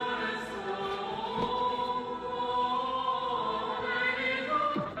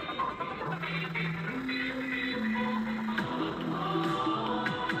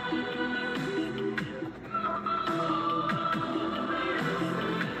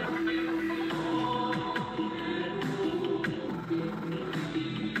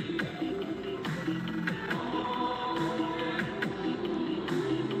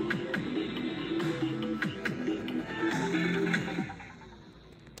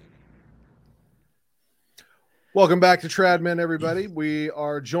Welcome back to Tradmen, everybody. We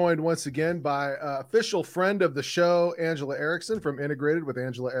are joined once again by official friend of the show, Angela Erickson from Integrated with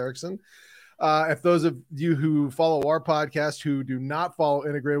Angela Erickson. If those of you who follow our podcast who do not follow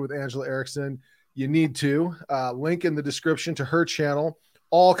Integrated with Angela Erickson, you need to. Link in the description to her channel.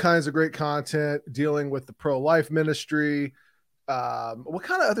 All kinds of great content dealing with the pro-life ministry. What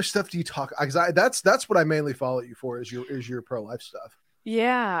kind of other stuff do you talk? Because that's what I mainly follow you for is your pro-life stuff.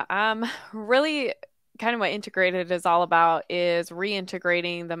 Yeah, really kind of what integrated is all about is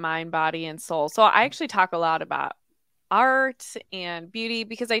reintegrating the mind, body, and soul. So I actually talk a lot about art and beauty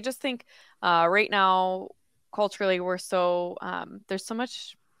because I just think right now, culturally, we're so there's so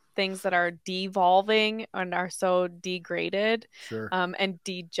much things that are devolving and are so degraded Sure. and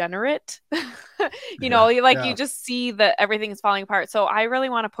degenerate. You just see that everything is falling apart. So I really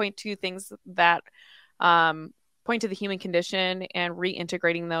want to point to things that point to the human condition and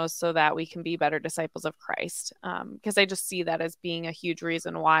reintegrating those so that we can be better disciples of Christ. Because I just see that as being a huge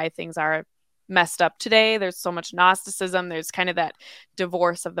reason why things are messed up today. There's so much Gnosticism. There's kind of that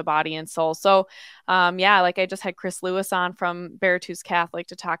divorce of the body and soul. So, like I just had Chris Lewis on from Beartooth Catholic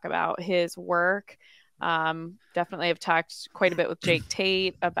to talk about his work. Definitely have talked quite a bit with Jake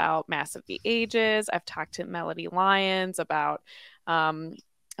Tate about Mass of the Ages. I've talked to Melody Lyons about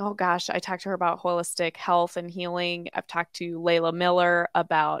I talked to her about holistic health and healing. I've talked to Layla Miller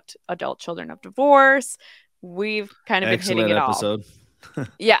about adult children of divorce. We've kind of been hitting it episode. all.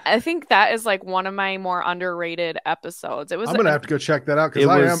 Yeah, I think that is like one of my more underrated episodes. I'm gonna have to go check that out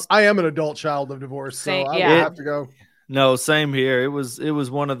because I am an adult child of divorce, so I will have to go. No, same here. It was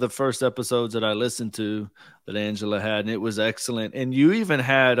one of the first episodes that I listened to that Angela had, and it was excellent. And you even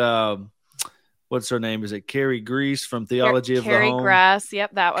had what's her name? Is it Carrie Grease from Theology of the Home? Carrie Grass.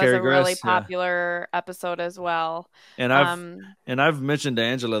 Yep, that was a really popular episode as well. And I've mentioned to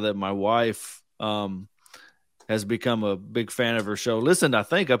Angela that my wife has become a big fan of her show. Listen, I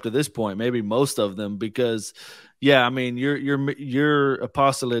think up to this point, maybe most of them, because I mean, your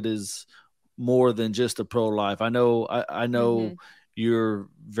apostolate is more than just a pro-life. I know mm-hmm. You're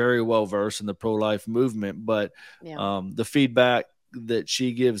very well versed in the pro-life movement, but the feedback that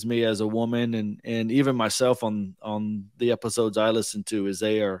she gives me as a woman and even myself on the episodes I listen to is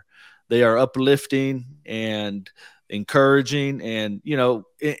they are uplifting and encouraging. And,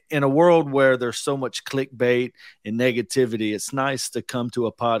 in a world where there's so much clickbait and negativity, it's nice to come to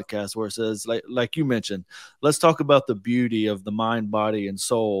a podcast where it says, like you mentioned, let's talk about the beauty of the mind, body, and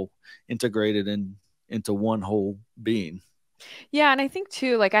soul integrated into one whole being. Yeah, and I think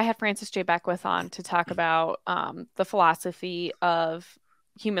too, like I had Francis J. Beckwith on to talk about the philosophy of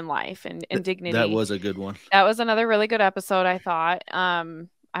human life and dignity. That was a good one. That was another really good episode, I thought.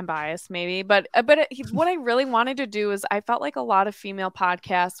 I'm biased maybe, but what I really wanted to do is I felt like a lot of female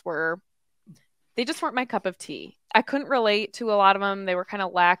podcasts they just weren't my cup of tea. I couldn't relate to a lot of them. They were kind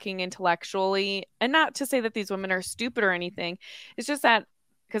of lacking intellectually, and not to say that these women are stupid or anything. It's just that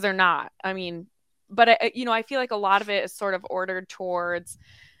because they're not. I mean, but I feel like a lot of it is sort of ordered towards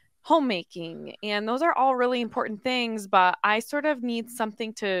homemaking, and those are all really important things, but I sort of need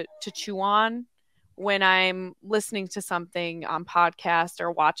something to chew on when I'm listening to something on podcast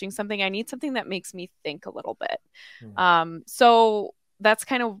or watching something. I need something that makes me think a little bit. So that's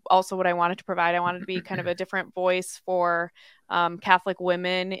kind of also what I wanted to provide. I wanted to be kind of a different voice for Catholic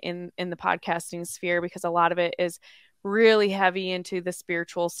women in the podcasting sphere, because a lot of it is really heavy into the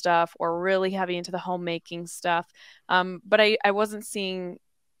spiritual stuff or really heavy into the homemaking stuff. But I wasn't seeing,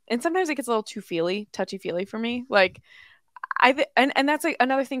 and sometimes it gets a little too touchy-feely for me. Like and that's like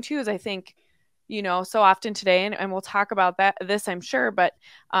another thing too, is I think, so often today, and we'll talk about this, I'm sure, but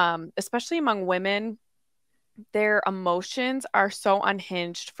especially among women, their emotions are so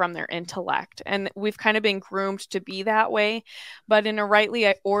unhinged from their intellect. And we've kind of been groomed to be that way. But in a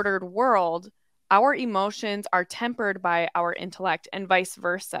rightly ordered world, our emotions are tempered by our intellect and vice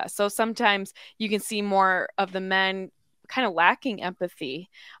versa. So sometimes you can see more of the men kind of lacking empathy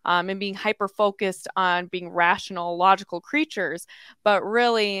and being hyper-focused on being rational, logical creatures. But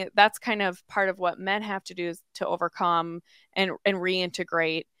really, that's kind of part of what men have to do, is to overcome and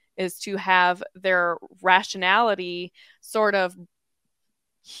reintegrate, is to have their rationality sort of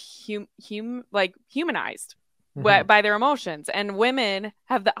humanized by their emotions. And women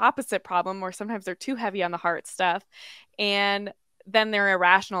have the opposite problem, where sometimes they're too heavy on the heart stuff, and then they're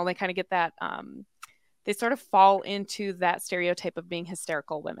irrational. They kind of get that they sort of fall into that stereotype of being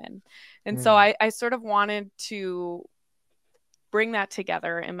hysterical women. And so I sort of wanted to bring that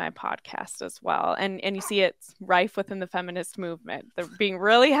together in my podcast as well. And you see it's rife within the feminist movement. They're being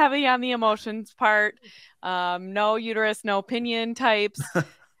really heavy on the emotions part. No uterus, no opinion types.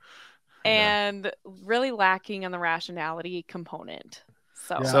 and really lacking on the rationality component.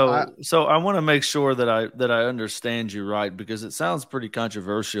 So, Yeah, so I want to make sure that I understand you right, because it sounds pretty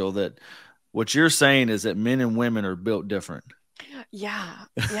controversial that what you're saying is that men and women are built different. yeah.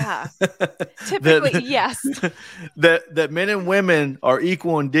 Typically, yes. That men and women are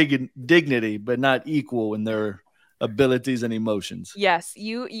equal in dignity, but not equal in their abilities and emotions. Yes,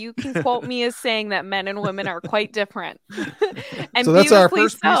 you can quote me as saying that men and women are quite different. And so that's our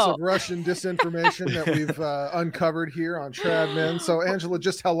first piece so. of Russian disinformation that we've uncovered here on Trad Men. So, Angela,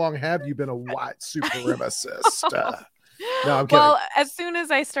 just how long have you been a white supremacist? No, I'm kidding. Well, as soon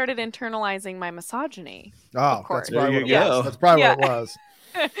as I started internalizing my misogyny. Oh, course. that's probably There what you it go. was. That's probably what it was.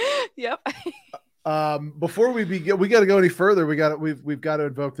 Yep. Before we begin, we got to go any further. We've got to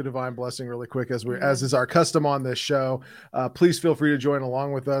invoke the divine blessing really quick, as is our custom on this show. Please feel free to join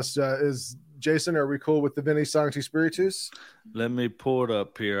along with us. Is Jason, are we cool with the Veni Sancti Spiritus? Let me pull it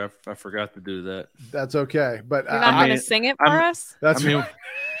up here. I forgot to do that. That's okay, but you're not going to sing it for us. That's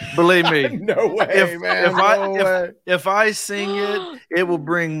believe me, no way, man. If I sing it, it will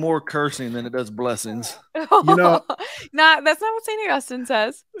bring more cursing than it does blessings. You know, that's not what St. Augustine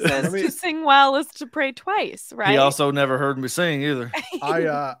says. It says to sing well is to pray twice, right? He also never heard me sing either.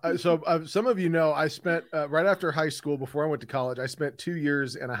 Some of you know, I spent right after high school, before I went to college, I spent 2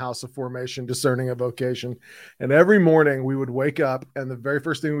 years in a house of formation discerning a vocation. And every morning we would wake up, and the very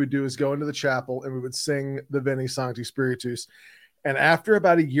first thing we would do is go into the chapel and we would sing the Veni Sancti Spiritus. And after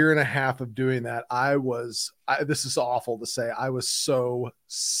about a year and a half of doing that, this is awful to say, I was so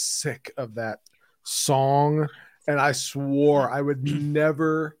sick of that song. And I swore I would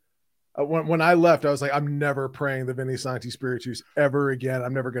never, when I left, I was like, I'm never praying the Veni Sancti Spiritus ever again.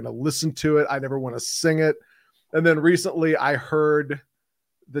 I'm never going to listen to it. I never want to sing it. And then recently I heard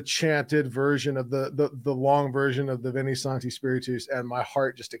the chanted version of the long version of the Veni Sancti Spiritus, and my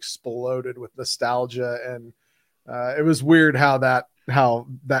heart just exploded with nostalgia. And it was weird how that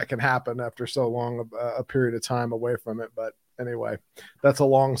can happen after so long a period of time away from it. But anyway, that's a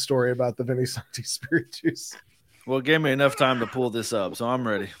long story about the Veni Sancti Spiritus. Well, it gave me enough time to pull this up, so I'm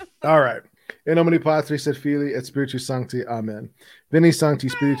ready. All right. In nomine Patris et Filii et Spiritus Sancti. Amen. Veni Sancti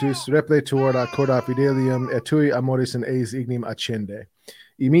Spiritus, repletur ad corda fidelium, et tui amoris in eis ignem accende.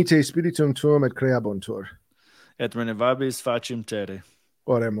 Imite spiritum tuum et creabuntur. Et renovabis faciem terre.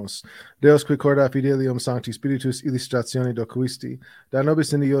 Oremus. Deus qui corda fidelium Sancti Spiritus illustratione docuisti, da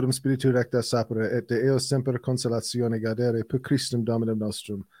nobis in iodum spiritu recta sapere, et de eos semper consolatione gadere, per Christum Dominum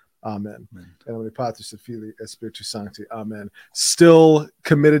nostrum. Amen. And nomine Patris et Filii et Spiritus Sancti. Amen. Still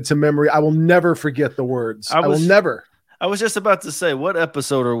committed to memory. I will never forget the words. I will never. I was just about to say, what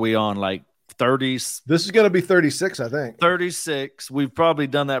episode are we on? Like 30s? This is going to be 36, I think. 36. We've probably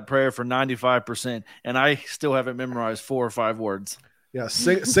done that prayer for 95%, and I still haven't memorized 4 or 5 words. Yeah,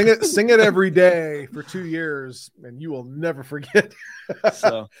 sing it every day for 2 years, and you will never forget.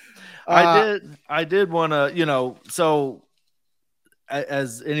 So I did want to, so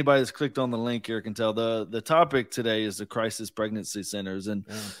as anybody that's clicked on the link here can tell, the topic today is the crisis pregnancy centers. And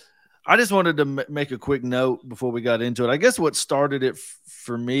I just wanted to make a quick note before we got into it. I guess what started it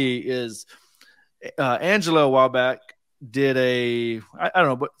for me is Angela a while back did I don't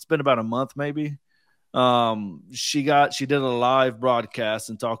know, but it's been about a month maybe. She did a live broadcast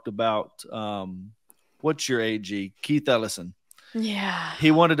and talked about what's your AG? Keith Ellison. Yeah.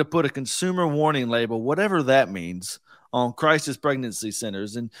 He wanted to put a consumer warning label, whatever that means, on crisis pregnancy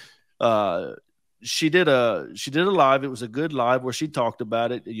centers. And she did a live. It was a good live where she talked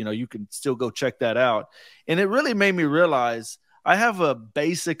about it. You can still go check that out. And it really made me realize I have a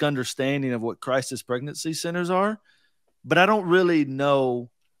basic understanding of what crisis pregnancy centers are, but I don't really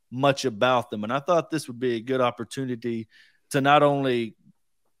know much about them. And I thought this would be a good opportunity to not only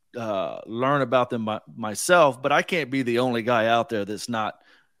learn about them myself, but I can't be the only guy out there that's not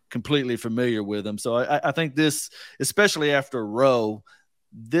completely familiar with them. So I think this, especially after Roe,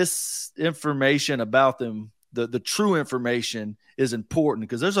 this information about them, the true information is important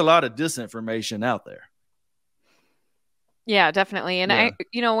because there's a lot of disinformation out there. Yeah, definitely. And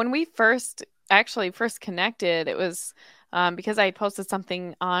Yeah. when we first connected, it was because I had posted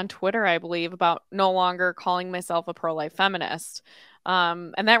something on Twitter, I believe, about no longer calling myself a pro-life feminist.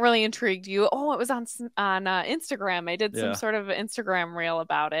 And that really intrigued you. Oh, it was on Instagram. I did some sort of Instagram reel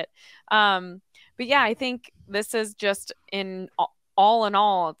about it. But yeah, I think this is just all in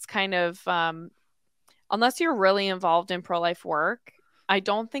all, it's kind of, unless you're really involved in pro-life work, I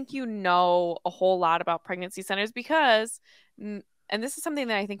don't think you know a whole lot about pregnancy centers because, and this is something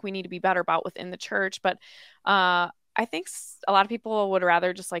that I think we need to be better about within the church, but I think a lot of people would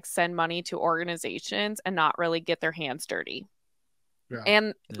rather just like send money to organizations and not really get their hands dirty. Yeah.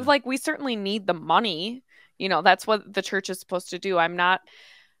 And like, we certainly need the money. You know, that's what the church is supposed to do. I'm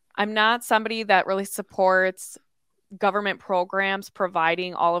not somebody that really supports government programs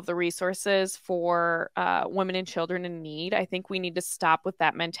providing all of the resources for women and children in need. I think we need to stop with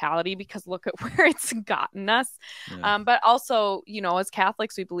that mentality, because look at where it's gotten us. Yeah. But also, you know, as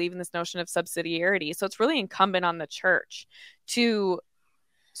Catholics, we believe in this notion of subsidiarity. So it's really incumbent on the church to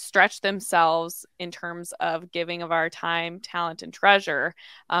stretch themselves in terms of giving of our time, talent, and treasure.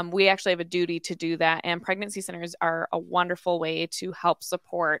 We actually have a duty to do that. And pregnancy centers are a wonderful way to help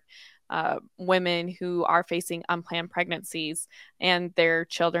support women who are facing unplanned pregnancies and their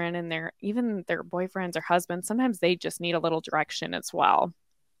children and even their boyfriends or husbands. Sometimes they just need a little direction as well.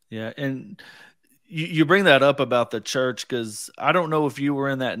 Yeah. And you bring that up about the church, because I don't know if you were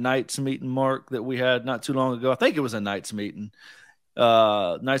in that Knights meeting, Mark, that we had not too long ago. I think it was a Knights meeting,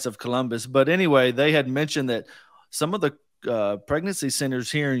 Knights of Columbus. But anyway, they had mentioned that some of the pregnancy centers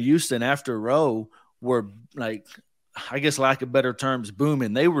here in Houston after Roe were, like, I guess, lack of better terms,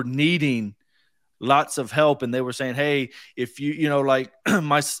 booming. They were needing lots of help, and they were saying, hey, if you know, like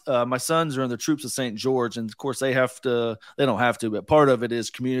my sons are in the troops of St. George, and of course they don't have to, but part of it is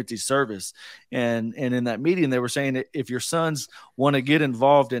community service. And in that meeting, they were saying that if your sons want to get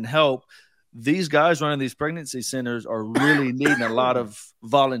involved and help, these guys running these pregnancy centers are really needing a lot of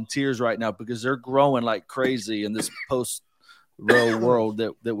volunteers right now, because they're growing like crazy in this post-Roe world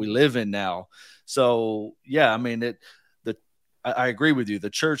that we live in now. So, yeah, I mean, I agree with you. The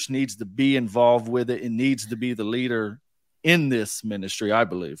church needs to be involved with it. It needs to be the leader in this ministry, I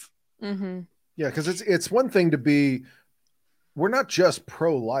believe. Mm-hmm. Yeah, because it's one thing to be, we're not just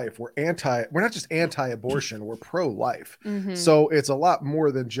pro-life. We're not just anti-abortion. We're pro-life. Mm-hmm. So it's a lot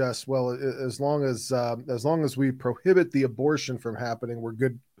more than just, well, as long as we prohibit the abortion from happening, we're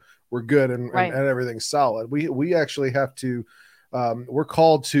good. We're good, and everything's solid. We actually have to. We're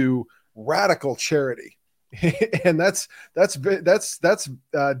called to radical charity. And that's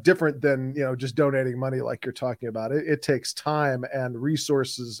different than, you know, just donating money like you're talking about. It takes time and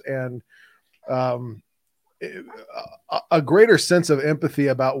resources and a greater sense of empathy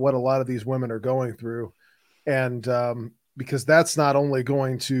about what a lot of these women are going through, and because that's not only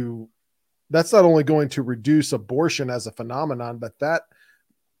going to reduce abortion as a phenomenon, but that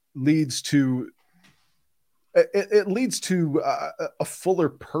leads to a fuller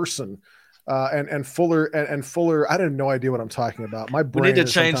person. And fuller. I have no idea what I'm talking about. My brain. We need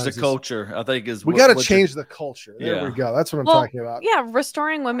to change the culture, I think, we got to change the culture. There we go. That's what I'm talking about. Yeah,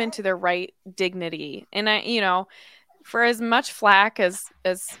 restoring women to their right dignity. And you know, for as much flack as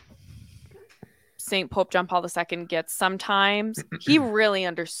St. Pope John Paul II gets sometimes, he really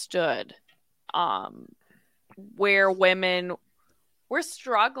understood where women were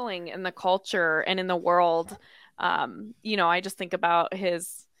struggling in the culture and in the world. You know, I just think about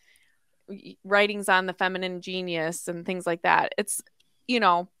his writings on the feminine genius and things like that. It's, you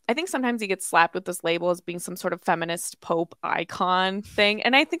know, I think sometimes he gets slapped with this label as being some sort of feminist Pope icon thing,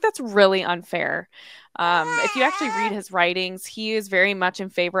 and I think that's really unfair. If you actually read his writings, he is very much in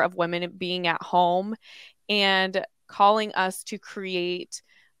favor of women being at home and calling us to create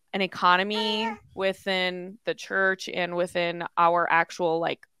an economy within the church and within our actual,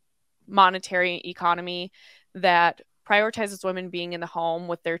 like, monetary economy that prioritizes women being in the home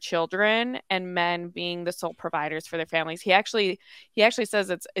with their children and men being the sole providers for their families. He actually says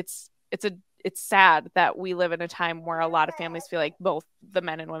it's sad that we live in a time where a lot of families feel like both the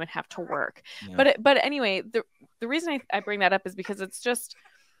men and women have to work. Yeah. But anyway, the reason I bring that up is because it's just,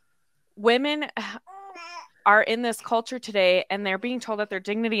 women are in this culture today, and they're being told that their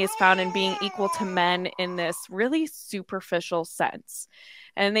dignity is found in being equal to men in this really superficial sense.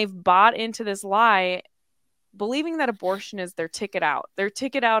 And they've bought into this lie, believing that abortion is their ticket out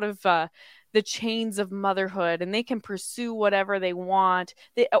of the chains of motherhood, and they can pursue whatever they want,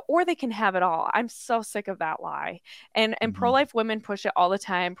 or they can have it all. I'm so sick of that lie. And pro-life women push it all the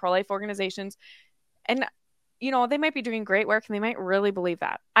time, pro-life organizations. And, you know, they might be doing great work and they might really believe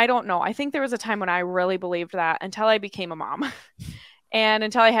that. I don't know. I think there was a time when I really believed that until I became a mom and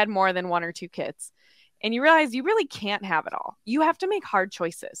until I had more than one or two kids. And you realize you really can't have it all. You have to make hard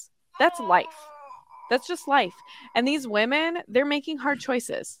choices. That's life. That's just life. And these women, they're making hard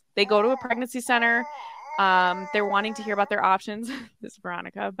choices. They go to a pregnancy center. They're wanting to hear about their options. This is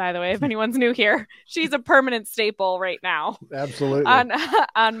Veronica, by the way, if anyone's new here. She's a permanent staple right now. Absolutely.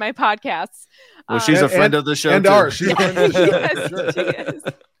 On my podcasts. Well, she's a friend of the show. And too. ours. She's a friend of the show. Yes, she is.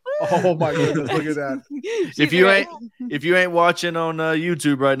 Oh my goodness, look at that. If you ain't watching on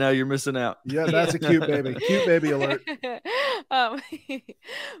YouTube right now, you're missing out. Yeah, that's a cute baby. Cute baby alert.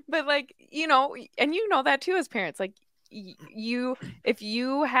 But, like, you know, and you know that too as parents, like, if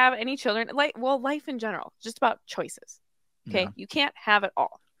you have any children, life in general, just about choices. Okay. Yeah. You can't have it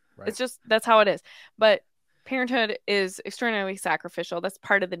all. Right. It's just, that's how it is. But parenthood is extraordinarily sacrificial. That's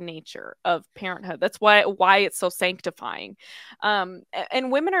part of the nature of parenthood. That's why it's so sanctifying.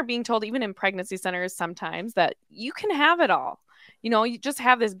 And women are being told, even in pregnancy centers sometimes, that you can have it all. You just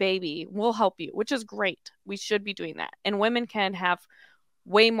have this baby, we'll help you, which is great. We should be doing that. And women can have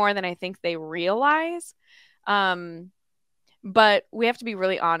way more than I think they realize. But we have to be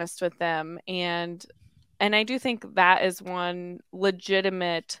really honest with them. And I do think that is one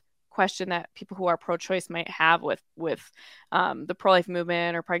legitimate question that people who are pro-choice might have with the pro-life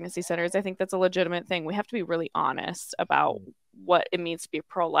movement or pregnancy centers. I think that's a legitimate thing. We have to be really honest about what it means to be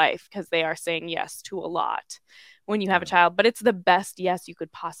pro-life, because they are saying yes to a lot when you have a child, but it's the best yes you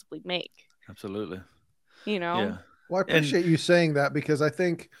could possibly make. Absolutely. Yeah. Well, I appreciate you saying that, because I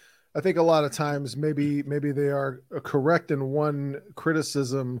think a lot of times maybe they are correct in one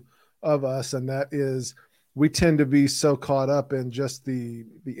criticism of us, and that is we tend to be so caught up in just the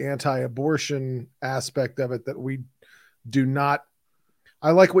anti-abortion aspect of it that we do not.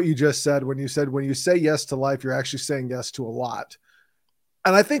 I like what you just said when you say yes to life, you're actually saying yes to a lot.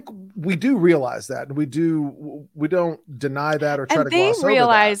 And I think we do realize that, and we don't deny that or try to gloss over that. And they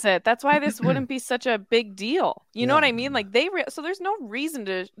realize it. That's why this wouldn't be such a big deal. You know what I mean? Like so there's no reason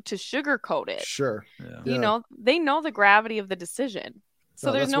to sugarcoat it. Sure. Yeah. They know the gravity of the decision.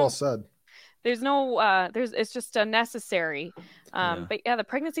 So there's well said. There's no, it's just unnecessary. But the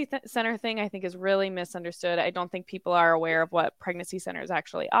pregnancy center thing, I think, is really misunderstood. I don't think people are aware of what pregnancy centers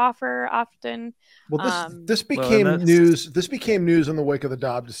actually offer often. Well, this became news. This became news in the wake of the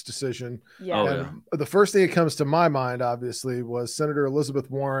Dobbs decision. Yeah. The first thing that comes to my mind, obviously, was Senator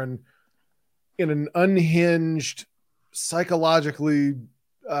Elizabeth Warren in an unhinged, psychologically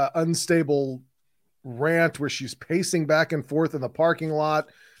unstable rant where she's pacing back and forth in the parking lot.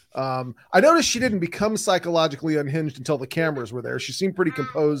 I noticed she didn't become psychologically unhinged until the cameras were there. She seemed pretty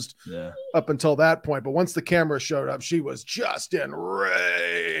composed up until that point. But once the camera showed up, she was just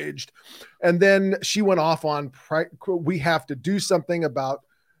enraged. And then she went off on, we have to do something about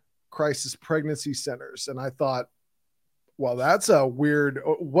crisis pregnancy centers. And I thought, well, that's a weird,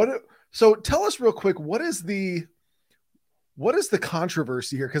 so tell us real quick, what is the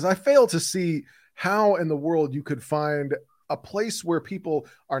controversy here? Because I fail to see how in the world you could find a place where people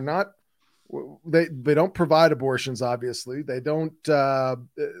are not, they don't provide abortions. Obviously they don't,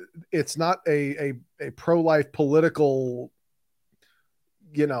 it's not a pro-life political,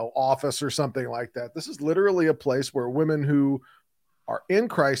 office or something like that. This is literally a place where women who are in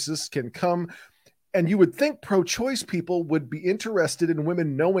crisis can come. And you would think pro-choice people would be interested in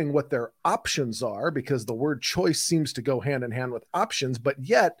women knowing what their options are, because the word choice seems to go hand in hand with options, but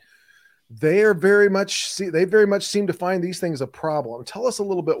yet they very much seem to find these things a problem. Tell us a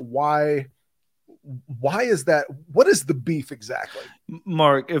little bit why is that? What is the beef exactly?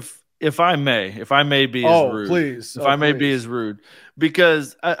 Mark, if I may be as rude. Please. If I may be as rude,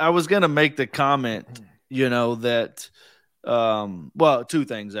 because I was going to make the comment, that, two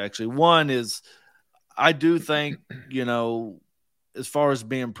things actually. One is I do think, as far as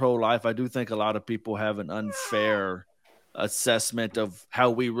being pro-life, I do think a lot of people have an unfair assessment of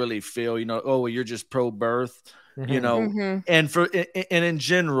how we really feel, you're just pro-birth, and in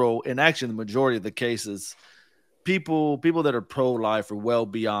general, and actually the majority of the cases, people that are pro-life are well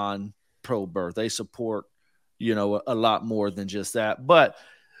beyond pro-birth. They support, a lot more than just that. But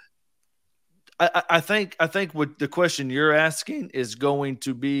I think what the question you're asking is going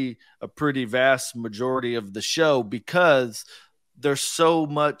to be a pretty vast majority of the show, because there's so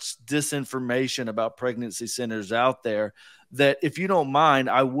much disinformation about pregnancy centers out there that, if you don't mind,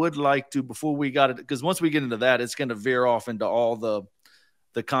 I would like to, before we got it, because once we get into that, it's going to veer off into all the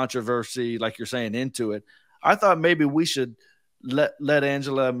controversy, like you're saying, into it. I thought maybe we should let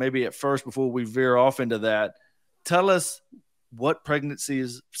Angela, maybe at first, before we veer off into that, tell us what pregnancy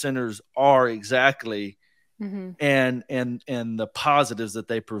centers are exactly, and the positives that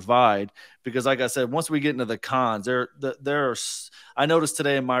they provide. Because like I said, once we get into the cons, there are, I noticed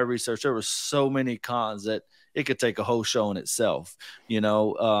today in my research, there were so many cons that it could take a whole show in itself, You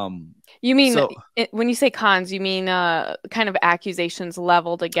mean, when you say cons, you mean kind of accusations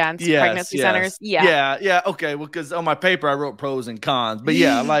leveled against pregnancy centers? Yeah. Okay. Well, because on my paper I wrote pros and cons, but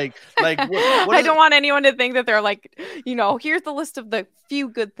what I don't want anyone to think that they're like, here's the list of the few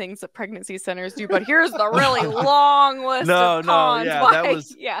good things that pregnancy centers do, but here's the really long list of cons. That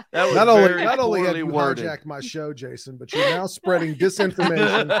was not only have you hijacked my show, Jason, but you're now spreading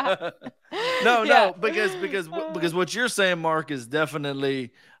disinformation. No, because what you're saying, Mark, is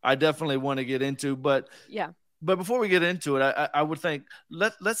definitely, I definitely want to get into, but But before we get into it, I would think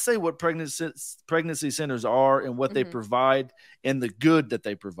let's say what pregnancy centers are and what they provide and the good that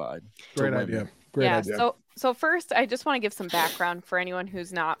they provide. Great idea. Great idea. So first, I just want to give some background for anyone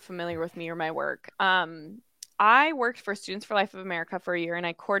who's not familiar with me or my work. I worked for Students for Life of America for a year, and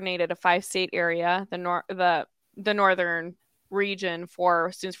I coordinated a 5-state area, the northern region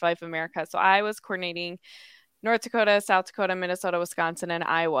for Students for Life of America. So I was coordinating North Dakota, South Dakota, Minnesota, Wisconsin, and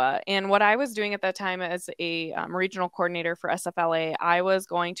Iowa. And what I was doing at that time as a regional coordinator for SFLA, I was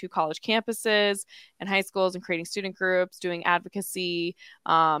going to college campuses and high schools and creating student groups, doing advocacy,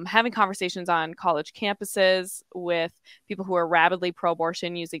 having conversations on college campuses with people who are rabidly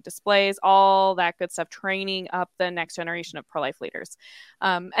pro-abortion, using displays, all that good stuff, training up the next generation of pro-life leaders.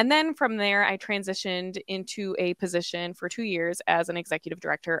 And then from there, I transitioned into a position for 2 years as an executive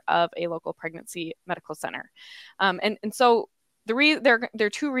director of a local pregnancy medical center. And so there are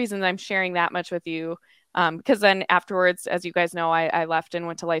 2 reasons I'm sharing that much with you, because then afterwards, as you guys know, I left and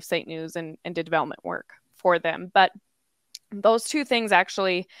went to LifeSite News and did development work for them. But those 2 things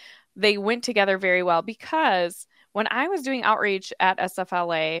actually, they went together very well, because when I was doing outreach at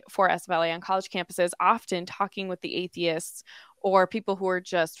SFLA on college campuses, often talking with the atheists or people who are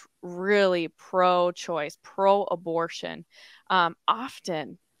just really pro-choice, pro-abortion,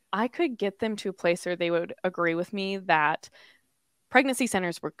 often I could get them to a place where they would agree with me that pregnancy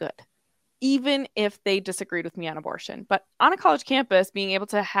centers were good, even if they disagreed with me on abortion. But on a college campus, being able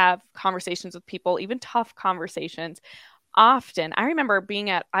to have conversations with people, even tough conversations, often, I remember being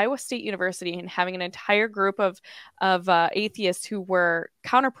at Iowa State University and having an entire group of atheists who were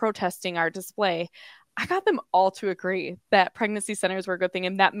counter-protesting our display. I got them all to agree that pregnancy centers were a good thing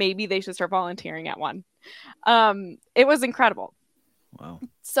and that maybe they should start volunteering at one. It was incredible. Wow.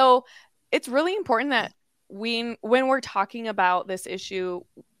 So it's really important that when we're talking about this issue,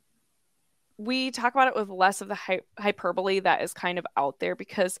 we talk about it with less of the hyperbole that is kind of out there,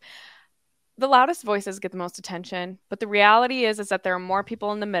 because the loudest voices get the most attention. But the reality is that there are more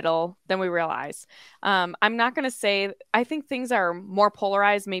people in the middle than we realize. I'm not going to say, I think things are more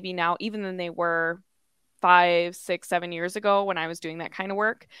polarized maybe now even than they were 5, 6, 7 years ago when I was doing that kind of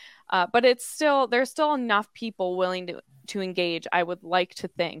work. But there's still enough people willing to engage, I would like to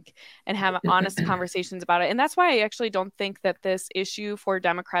think, and have honest conversations about it. And that's why I actually don't think that this issue for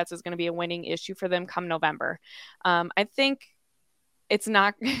Democrats is going to be a winning issue for them come November. I think it's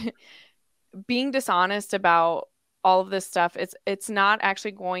not being dishonest about all of this stuff. It's not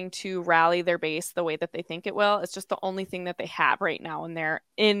actually going to rally their base the way that they think it will. It's just the only thing that they have right now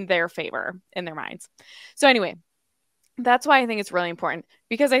in their favor, in their minds. So anyway, that's why I think it's really important,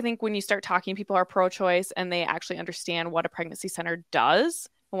 because I think when you start talking, people are pro-choice and they actually understand what a pregnancy center does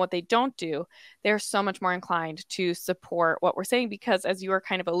and what they don't do, they're so much more inclined to support what we're saying. Because as you were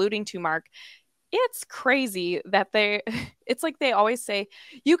kind of alluding to, Mark, it's crazy that it's like they always say,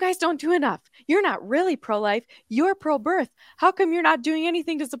 you guys don't do enough. You're not really pro-life. You're pro-birth. How come you're not doing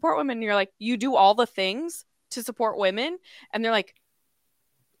anything to support women? And you're like, you do all the things to support women. And they're like,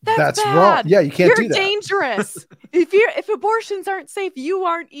 that's bad. Wrong. Yeah, you can't do that. You're dangerous. If abortions aren't safe, you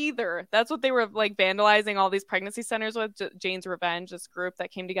aren't either. That's what they were like vandalizing all these pregnancy centers with. Jane's Revenge, this group that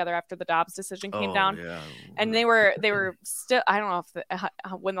came together after the Dobbs decision came down. Yeah. And they were still, I don't know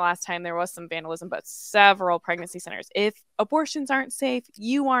if when the last time there was some vandalism, but several pregnancy centers. If abortions aren't safe,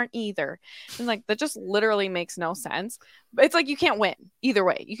 you aren't either. And like, that just literally makes no sense. But it's like, you can't win either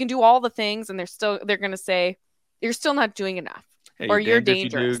way. You can do all the things and they're going to say, you're still not doing enough. Hey, or you're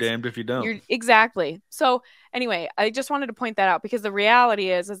dangerous. If you do, damned if you don't. Exactly. So anyway, I just wanted to point that out, because the reality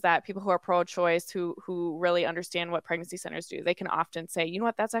is that people who are pro-choice, who really understand what pregnancy centers do, they can often say, you know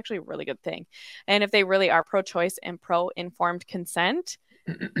what, that's actually a really good thing. And if they really are pro-choice and pro-informed consent,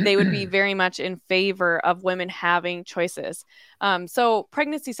 they would be very much in favor of women having choices. So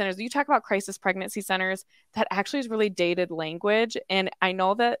pregnancy centers, you talk about crisis pregnancy centers, that actually is really dated language. And I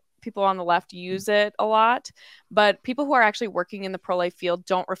know that people on the left use it a lot, but people who are actually working in the pro-life field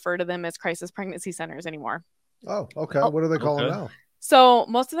don't refer to them as crisis pregnancy centers anymore. Oh, okay. What do they call them now? So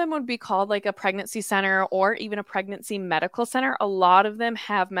most of them would be called like a pregnancy center or even a pregnancy medical center. A lot of them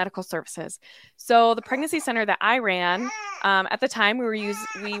have medical services. So the pregnancy center that I ran, at the time we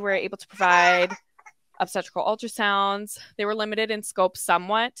were able to provide obstetrical ultrasounds. They were limited in scope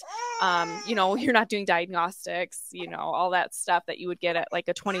somewhat. You're not doing diagnostics, all that stuff that you would get at like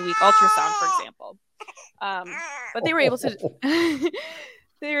a 20-week ultrasound, for example. But they were able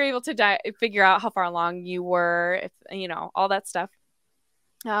to figure out how far along you were, all that stuff.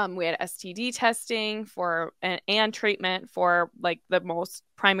 We had STD testing and treatment for like the most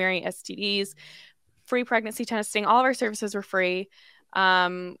primary STDs, free pregnancy testing. All of our services were free.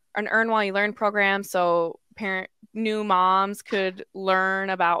 An Earn While You Learn program. So new moms could learn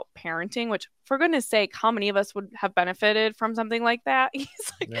about parenting, which for goodness sake, how many of us would have benefited from something like that? He's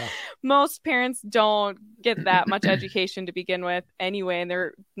like, Yeah. most parents don't get that much education to begin with anyway,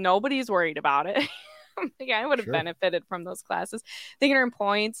 and nobody's worried about it. I would have Sure. benefited from those classes. They can earn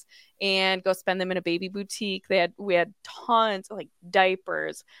points and go spend them in a baby boutique. We had tons of like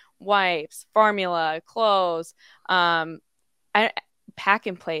diapers, wipes, formula, clothes, pack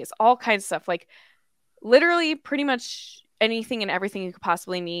and plays, all kinds of stuff, like literally pretty much anything and everything you could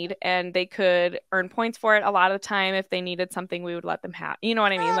possibly need. And they could earn points for it. A lot of the time, if they needed something, we would let them have, you know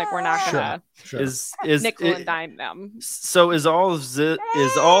what I mean? Like, we're not gonna nickel and dime them. So is all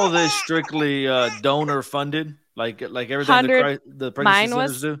this strictly donor funded? Like everything the pregnancy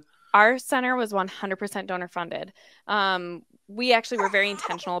centers do? Our center was 100% donor funded. We actually were very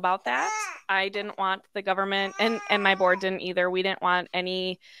intentional about that. I didn't want the government, and my board didn't either. We didn't want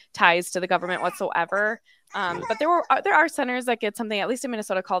any ties to the government whatsoever. But there are centers that get something, at least in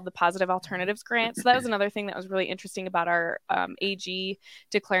Minnesota, called the Positive Alternatives Grant. So that was another thing that was really interesting about our AG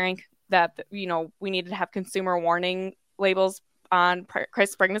declaring that, you know, we needed to have consumer warning labels on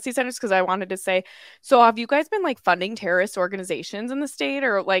crisis pregnancy centers, because I wanted to say, so have you guys been like funding terrorist organizations in the state,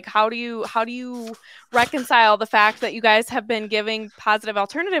 or like how do you reconcile the fact that you guys have been giving positive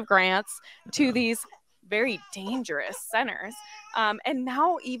alternative grants to these very dangerous centers? And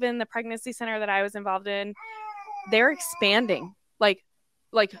now even the pregnancy center that I was involved in, they're expanding, like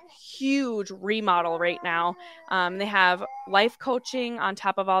huge remodel right now. They have life coaching on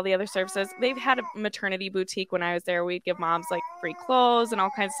top of all the other services. They've had a maternity boutique. When I was there, we'd give moms like free clothes and all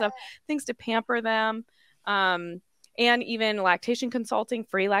kinds of stuff, things to pamper them. And even lactation consulting,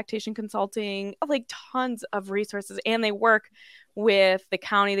 free lactation consulting, like tons of resources. And they work with the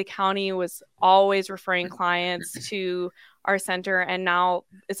county. The county was always referring clients to our center, and now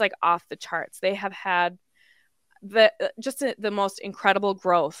it's like off the charts. They have had the most incredible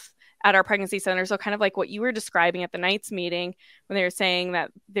growth at our pregnancy center. So kind of like what you were describing at the Knights meeting, when they were saying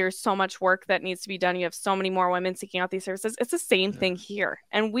that there's so much work that needs to be done. You have so many more women seeking out these services. It's the same thing here.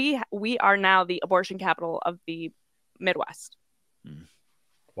 And we are now the abortion capital of the Midwest.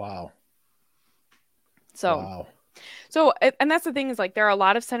 Wow. So, and that's the thing, is like, there are a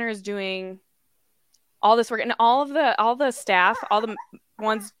lot of centers doing all this work, and all the staff, all the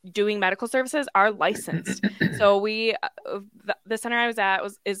ones doing medical services are licensed. So the center I was at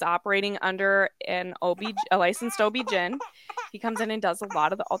is operating under a licensed OB-GYN. He comes in and does a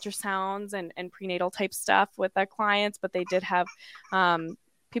lot of the ultrasounds and prenatal type stuff with our clients, but they did have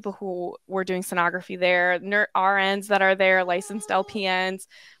people who were doing sonography there, RNs that are there, licensed LPNs,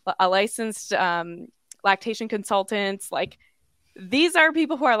 a licensed lactation consultants. Like, these are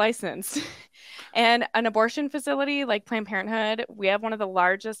people who are licensed. And an abortion facility like Planned Parenthood, we have one of the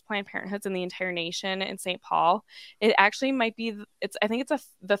largest Planned Parenthoods in the entire nation in St. Paul. It actually might be, I think it's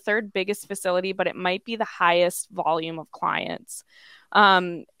the third biggest facility, but it might be the highest volume of clients.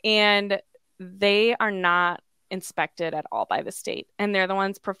 And they are not inspected at all by the state. And they're the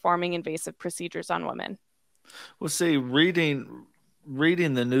ones performing invasive procedures on women. Well, see, reading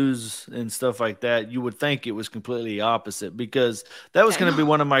the news and stuff like that, you would think it was completely opposite, because that was going to be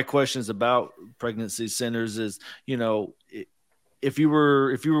one of my questions about pregnancy centers is, you know, if you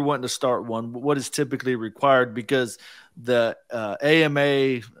were wanting to start one, what is typically required? Because the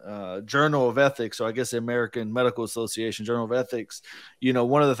AMA Journal of Ethics, or I guess the American Medical Association Journal of Ethics, you know,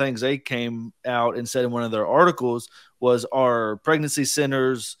 one of the things they came out and said in one of their articles was, are pregnancy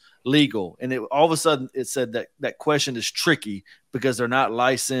centers legal? And all of a sudden it said that question is tricky because they're not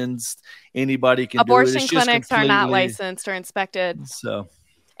licensed. Anybody can abortion do it. It's clinics are not licensed or inspected. So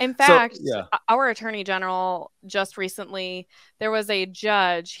in fact, our attorney general just recently, there was a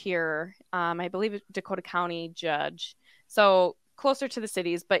judge here, I believe Dakota County judge, so closer to the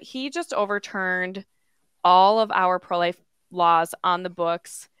cities, but he just overturned all of our pro-life laws on the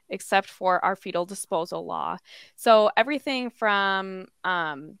books except for our fetal disposal law. So everything from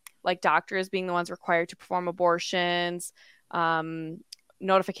like doctors being the ones required to perform abortions, parental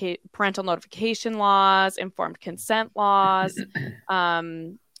notification laws, informed consent laws,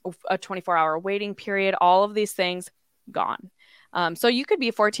 a 24-hour waiting period, all of these things gone. So you could be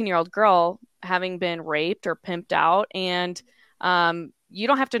a 14-year-old girl having been raped or pimped out, and you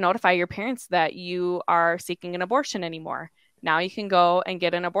don't have to notify your parents that you are seeking an abortion anymore. Now you can go and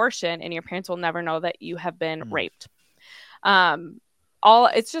get an abortion, and your parents will never know that you have been raped.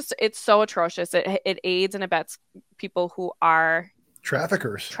 It's so atrocious. It aids and abets people who are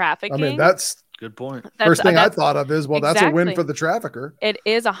traffickers. Trafficking. I mean, that's Good point. First thing I thought of is, well, that's a win for the trafficker. It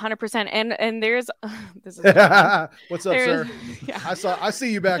is 100%. And there's this is what's up, sir? Yeah. I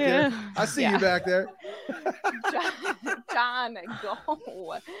see you back there. I see you back there. John, go.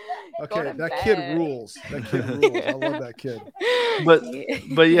 Okay, that kid rules. That kid rules. I love that kid.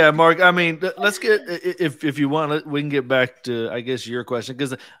 But yeah, Mark, I mean, let's get, if you want, we can get back to, I guess, your question,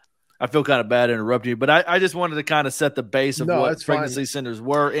 because I feel kind of bad interrupting you, but I just wanted to kind of set the base of what pregnancy centers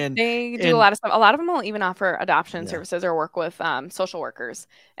were. And they do a lot of stuff. A lot of them will even offer adoption services or work with social workers.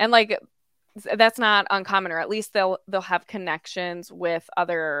 And like, that's not uncommon, or at least they'll have connections with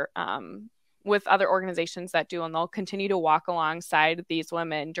other organizations that do, and they'll continue to walk alongside these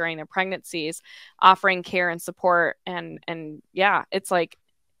women during their pregnancies, offering care and support. And yeah, it's like,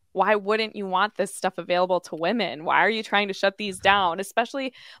 why wouldn't you want this stuff available to women? Why are you trying to shut these down?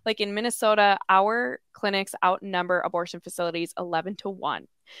 Especially like in Minnesota, our clinics outnumber abortion facilities 11-1.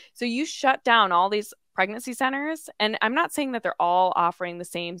 So you shut down all these pregnancy centers, and I'm not saying that they're all offering the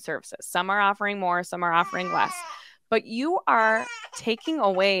same services. Some are offering more, some are offering less. But you are taking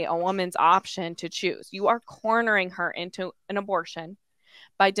away a woman's option to choose. You are cornering her into an abortion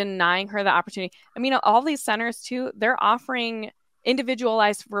by denying her the opportunity. I mean, all these centers too, they're offering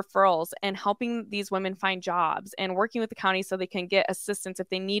individualized referrals and helping these women find jobs and working with the county so they can get assistance if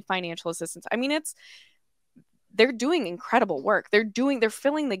they need financial assistance. I mean, they're doing incredible work. They're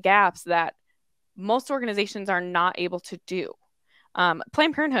filling the gaps that most organizations are not able to do.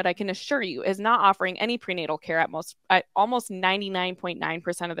 Planned Parenthood, I can assure you, is not offering any prenatal care at almost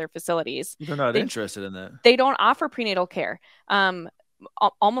 99.9% of their facilities. They're not interested in that. They don't offer prenatal care.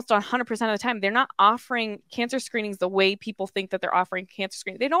 Almost 100% of the time, they're not offering cancer screenings the way people think that they're offering cancer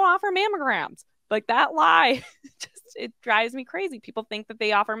screenings. They don't offer mammograms. Like, that lie, it drives me crazy. People think that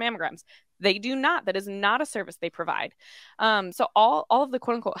they offer mammograms. They do not. That is not a service they provide. So all of the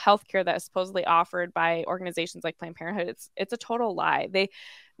quote unquote healthcare that is supposedly offered by organizations like Planned Parenthood, it's a total lie.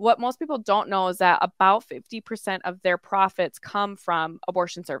 What most people don't know is that about 50% of their profits come from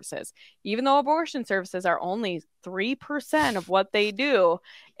abortion services. Even though abortion services are only 3% of what they do,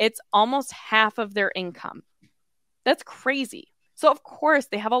 it's almost half of their income. That's crazy. So of course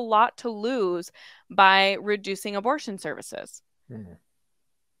they have a lot to lose by reducing abortion services. Mm.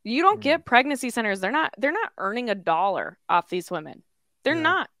 You don't get pregnancy centers. They're not earning $1 off these women. They're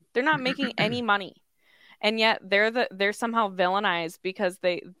not making any money. And yet they're somehow villainized because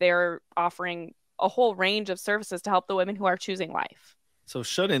they're offering a whole range of services to help the women who are choosing life. So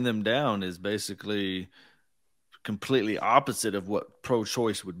shutting them down is basically completely opposite of what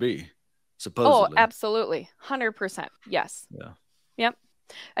pro-choice would be, supposedly. Oh, absolutely. 100%. Yes. Yeah. Yep.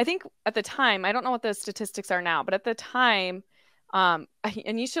 I think at the time, I don't know what the statistics are now, but at the time, and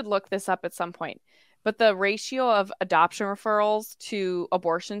you should look this up at some point, but the ratio of adoption referrals to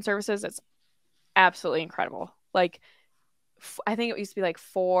abortion services is absolutely incredible. Like, I think it used to be like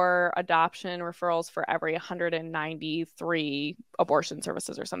 4 adoption referrals for every 193 abortion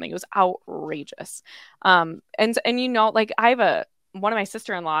services or something. It was outrageous. And you know, like, I have one of my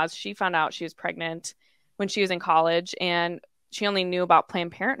sister-in-laws, she found out she was pregnant when she was in college, and she only knew about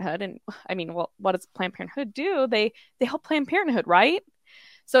Planned Parenthood. And I mean, well, what does Planned Parenthood do? They help Planned Parenthood, right?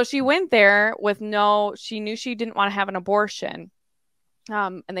 So she went there she knew she didn't want to have an abortion.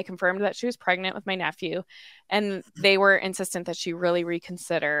 And they confirmed that she was pregnant with my nephew, and they were insistent that she really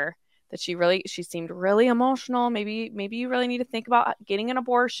reconsider, that she seemed really emotional. Maybe you really need to think about getting an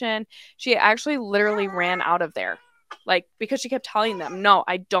abortion. She actually literally ran out of there, like, because she kept telling them, no,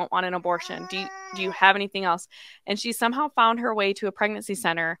 I don't want an abortion. Do you have anything else? And she somehow found her way to a pregnancy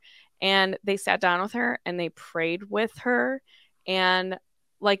center, and they sat down with her and they prayed with her and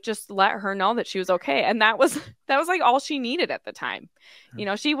like just let her know that she was okay. And that was like all she needed at the time. You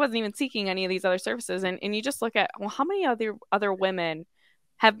know, she wasn't even seeking any of these other services. And you just look at, well, how many other women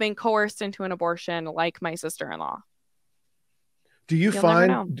have been coerced into an abortion like my sister-in-law? Do you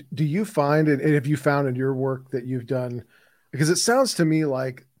find, and have you found in your work that you've done, because it sounds to me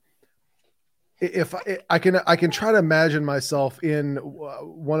like if I can try to imagine myself in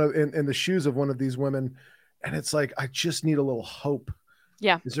in the shoes of one of these women, and it's like, I just need a little hope.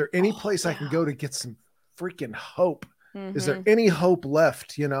 Yeah. Is there any place I can go to get some freaking hope? Mm-hmm. Is there any hope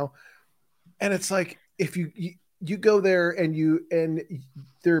left? You know? And it's like, if you go there and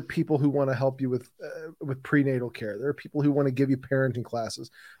there are people who want to help you with prenatal care. There are people who want to give you parenting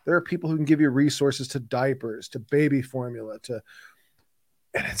classes. There are people who can give you resources to diapers, to baby formula,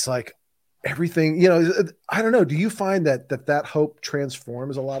 and it's like everything, you know, I don't know. Do you find that hope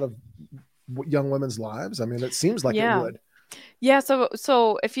transforms a lot of young women's lives? I mean, it seems like it would. Yeah,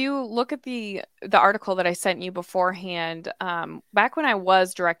 so if you look at the article that I sent you beforehand, back when I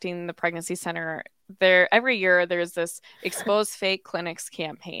was directing the pregnancy center, there every year there's this expose fake clinics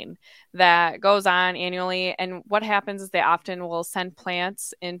campaign that goes on annually, and what happens is they often will send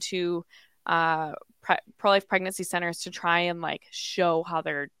plants into pro-life pregnancy centers to try and like show how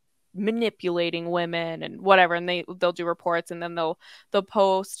they're manipulating women and whatever, and they'll do reports, and then they'll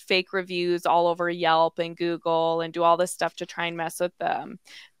post fake reviews all over Yelp and Google and do all this stuff to try and mess with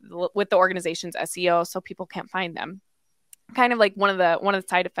the organization's SEO so people can't find them. Kind of like one of the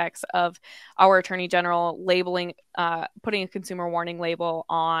side effects of our attorney general labeling, putting a consumer warning label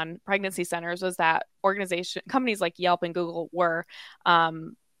on pregnancy centers was that companies like Yelp and Google were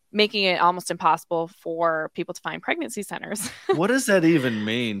making it almost impossible for people to find pregnancy centers. What does that even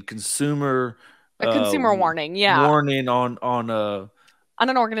mean? A consumer warning, yeah. Warning on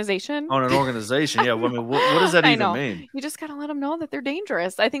an organization. On an organization, yeah. I mean, what does that even mean? You just gotta let them know that they're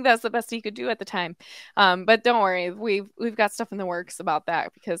dangerous. I think that's the best he could do at the time. But don't worry, we've got stuff in the works about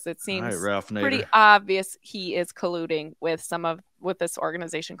that because it seems pretty obvious he is colluding with with this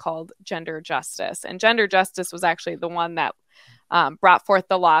organization called Gender Justice. And Gender Justice was actually the one that brought forth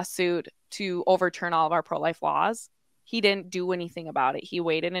the lawsuit to overturn all of our pro-life laws. He didn't do anything about it. He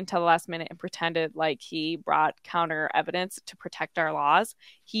waited until the last minute and pretended like he brought counter evidence to protect our laws.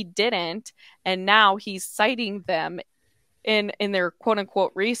 He didn't. And now he's citing them in their quote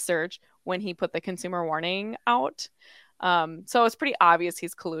unquote research when he put the consumer warning out. So it's pretty obvious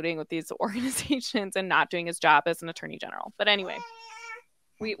he's colluding with these organizations and not doing his job as an attorney general. But anyway,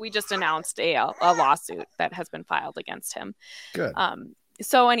 we just announced a lawsuit that has been filed against him. Good.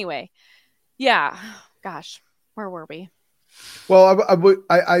 So anyway, yeah, gosh. Where were we? Well,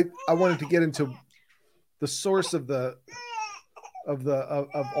 I wanted to get into the source of all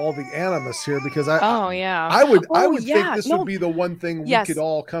the animus here because I would think this would be the one thing we could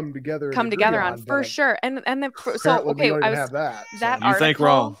all come together on for sure. And then have that. That you article, think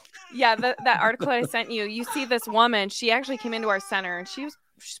wrong. Yeah, that article I sent you. You see this woman. She actually came into our center and she's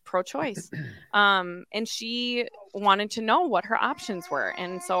pro-choice, and she wanted to know what her options were,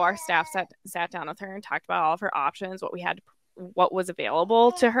 and so our staff sat down with her and talked about all of her options, what was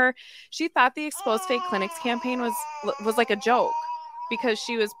available to her. She thought the Expose Fake Clinics campaign was like a joke because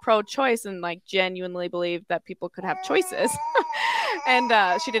she was pro-choice and like genuinely believed that people could have choices. And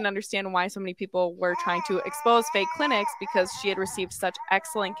she didn't understand why so many people were trying to expose fake clinics because she had received such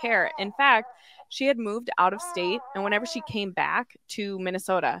excellent care. In fact, she had moved out of state, and whenever she came back to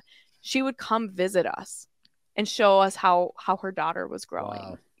Minnesota, she would come visit us and show us how her daughter was growing.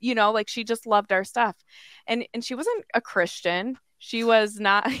 Wow. You know, like she just loved our stuff. And she wasn't a Christian. She was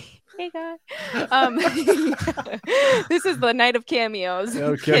not. Hey, guys. This is the night of cameos.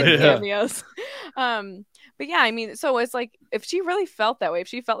 Okay. Cameos. But yeah, I mean, so it's like if she really felt that way, if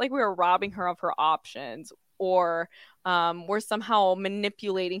she felt like we were robbing her of her options or we're somehow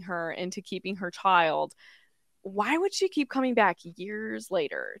manipulating her into keeping her child, why would she keep coming back years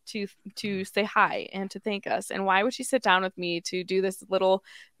later to say hi and to thank us? And why would she sit down with me to do this little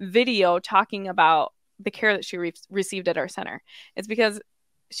video talking about the care that she received at our center? It's because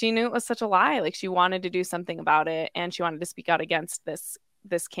she knew it was such a lie. Like she wanted to do something about it, and she wanted to speak out against this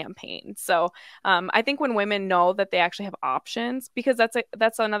campaign. So I think when women know that they actually have options, because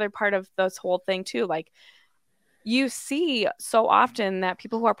that's another part of this whole thing too. Like you see so often that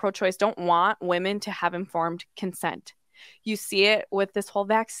people who are pro-choice don't want women to have informed consent. You see it with this whole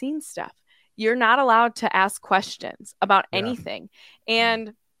vaccine stuff. You're not allowed to ask questions about anything.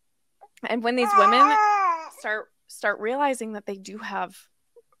 And when these women start realizing that they do have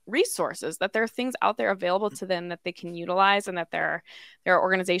resources, that there are things out there available to them that they can utilize, and that there are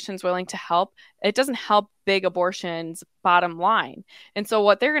organizations willing to help, it doesn't help big abortions bottom line. And so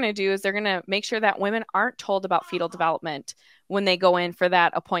what they're going to do is they're going to make sure that women aren't told about fetal development when they go in for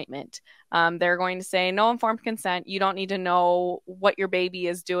that appointment. They're going to say no informed consent. You don't need to know what your baby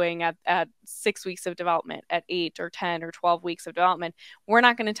is doing at 6 weeks of development, at 8 or 10 or 12 weeks of development. We're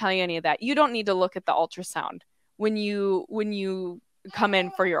not going to tell you any of that. You don't need to look at the ultrasound when you come in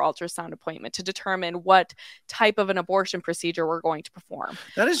for your ultrasound appointment to determine what type of an abortion procedure we're going to perform.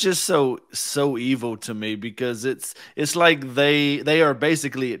 That is just so evil to me, because it's like they are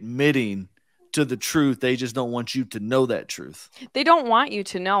basically admitting to the truth. They just don't want you to know that truth. They don't want you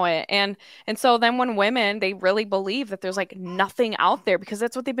to know it. And so then when women, they really believe that there's like nothing out there, because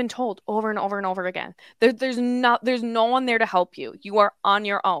that's what they've been told over and over and over again. There's no one there to help you. You are on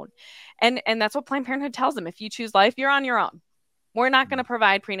your own. And that's what Planned Parenthood tells them. If you choose life, you're on your own. We're not going to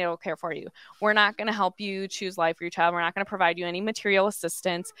provide prenatal care for you. We're not going to help you choose life for your child. We're not going to provide you any material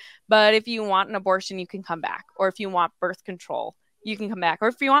assistance. But if you want an abortion, you can come back. Or if you want birth control, you can come back. Or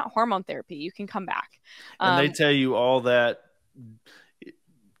if you want hormone therapy, you can come back. And they tell you all that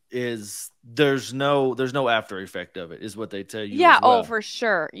is there's no after effect of it, is what they tell you. Yeah. As well. Oh, for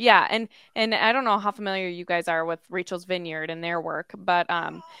sure. Yeah. And I don't know how familiar you guys are with Rachel's Vineyard and their work, but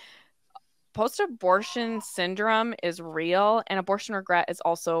post-abortion syndrome is real, and abortion regret is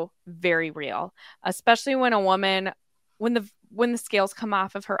also very real, especially when a woman, when the scales come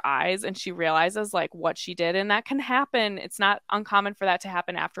off of her eyes and she realizes like what she did. And that can happen. It's not uncommon for that to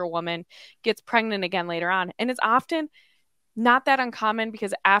happen after a woman gets pregnant again later on. And it's often not that uncommon,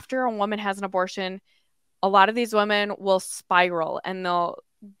 because after a woman has an abortion, a lot of these women will spiral and they'll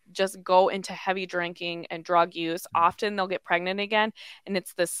just go into heavy drinking and drug use. Often they'll get pregnant again, and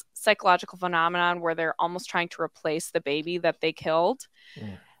it's this psychological phenomenon where they're almost trying to replace the baby that they killed.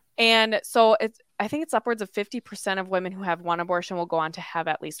 And so I think it's upwards of 50% of women who have one abortion will go on to have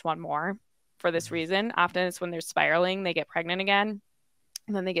at least one more for this reason. Often it's when they're spiraling, they get pregnant again,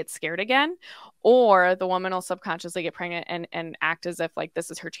 and then they get scared again, or the woman will subconsciously get pregnant and act as if like this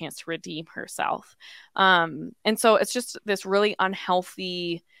is her chance to redeem herself. And so it's just this really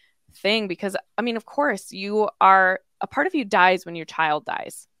unhealthy thing, because I mean, of course, a part of you dies when your child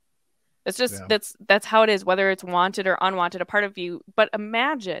dies. It's just, that's how it is, whether it's wanted or unwanted, a part of you. But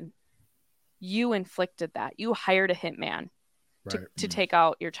imagine you inflicted that. You hired a hitman to take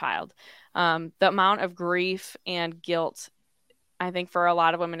out your child. The amount of grief and guilt, I think, for a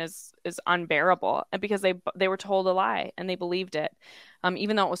lot of women is unbearable, and because they were told a lie and they believed it,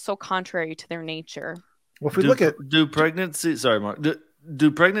 even though it was so contrary to their nature. Well, if we look at pregnancy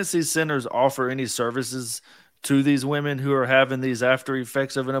centers offer any services to these women who are having these after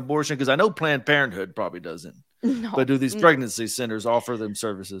effects of an abortion? Because I know Planned Parenthood probably doesn't. No. But do these pregnancy centers offer them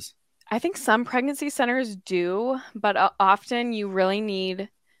services? I think some pregnancy centers do, but often you really need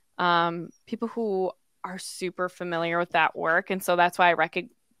people who are super familiar with that work. And so that's why I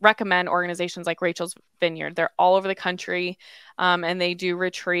recommend organizations like Rachel's Vineyard. They're all over the country, and they do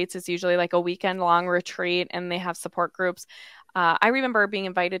retreats. It's usually like a weekend long retreat, and they have support groups. I remember being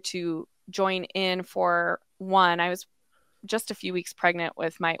invited to join in for one. I was just a few weeks pregnant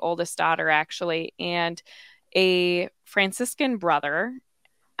with my oldest daughter, actually, and a Franciscan brother,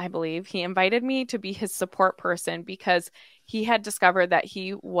 I believe, he invited me to be his support person because he had discovered that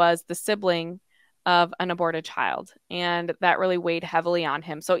he was the sibling of an aborted child, and that really weighed heavily on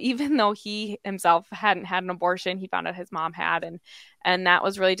him. So even though he himself hadn't had an abortion, he found out his mom had, and that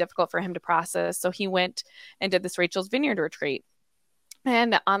was really difficult for him to process. So he went and did this Rachel's Vineyard retreat.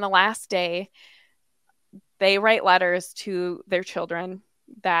 And on the last day, they write letters to their children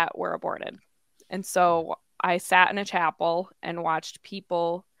that were aborted. And so I sat in a chapel and watched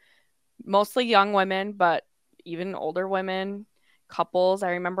people, mostly young women, but even older women, couples.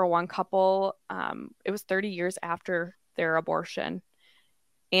 I remember one couple, it was 30 years after their abortion,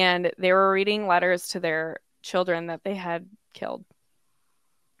 and they were reading letters to their children that they had killed.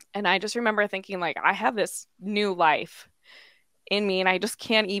 And I just remember thinking, like, I have this new life in me, and I just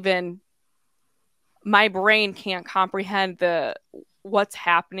can't even, my brain can't comprehend what's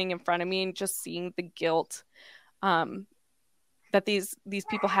happening in front of me, and just seeing the guilt that these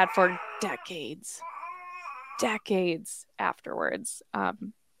people had for decades afterwards.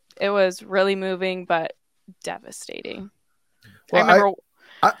 It was really moving, but devastating. Well,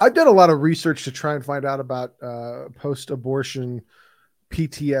 I've done a lot of research to try and find out about post-abortion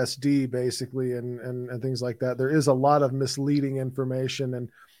PTSD, basically, and things like that. There is a lot of misleading information, and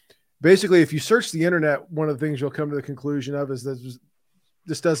basically, if you search the internet, one of the things you'll come to the conclusion of is that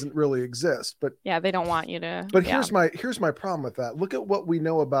this doesn't really exist. But yeah, they don't want you to. But here's my problem with that. Look at what we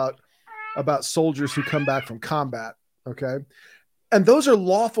know about soldiers who come back from combat. Okay. And those are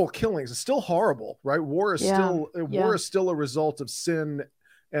lawful killings. It's still horrible, right? War is still a result of sin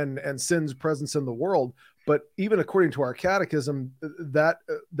and sin's presence in the world. But even according to our catechism, that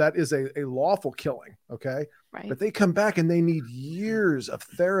is a lawful killing. Okay. Right. But they come back and they need years of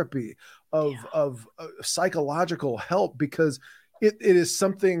therapy, of psychological help, because it is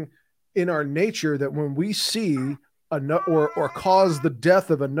something in our nature that when we see or cause the death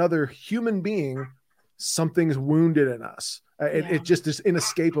of another human being, something's wounded in us. It just is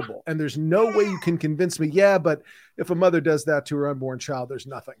inescapable. And there's no way you can convince me, but if a mother does that to her unborn child, there's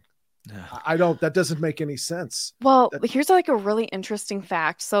nothing. Yeah. That doesn't make any sense. Well, here's like a really interesting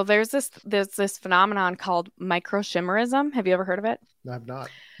fact. So there's this phenomenon called microchimerism. Have you ever heard of it? I have not.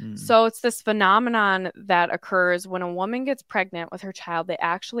 So it's this phenomenon that occurs when a woman gets pregnant with her child. They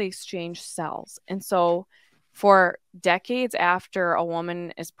actually exchange cells. And so for decades after a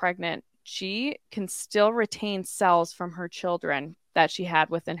woman is pregnant, she can still retain cells from her children that she had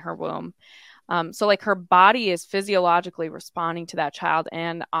within her womb. So like her body is physiologically responding to that child.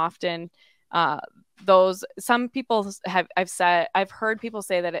 And often some people I've heard people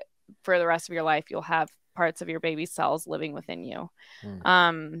say that for the rest of your life, you'll have parts of your baby's cells living within you.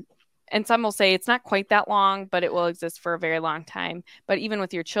 And some will say it's not quite that long, but it will exist for a very long time. But even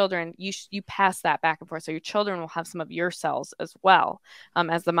with your children, you pass that back and forth. So your children will have some of your cells as well,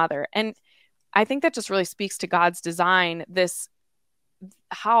 as the mother. And I think that just really speaks to God's design,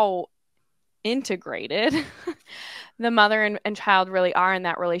 how integrated the mother and child really are in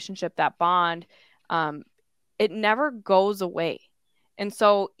that relationship, that bond. It never goes away. And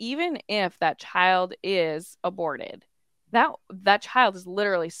so even if that child is aborted, that child is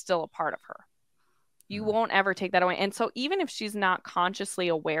literally still a part of her. You won't ever take that away. And so even if she's not consciously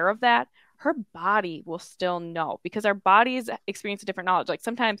aware of that, her body will still know, because our bodies experience a different knowledge. Like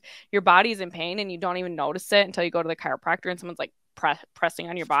sometimes your body is in pain and you don't even notice it until you go to the chiropractor and someone's like pressing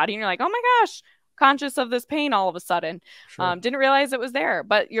on your body and you're like, oh my gosh, conscious of this pain all of a sudden. Sure. Didn't realize it was there,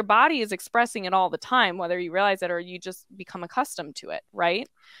 but your body is expressing it all the time, whether you realize it or you just become accustomed to it. Right.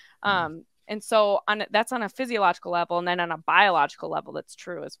 And so that's on a physiological level, and then on a biological level, that's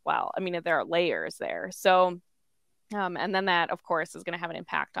true as well. I mean, there are layers there. So, and then that, of course, is going to have an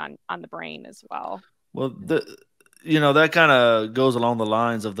impact on the brain as well. Well, that kind of goes along the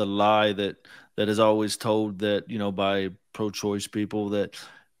lines of the lie that is always told that, by pro-choice people, that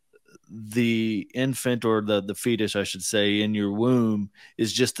the infant or the fetus, I should say, in your womb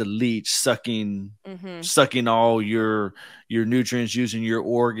is just a leech sucking all your nutrients, using your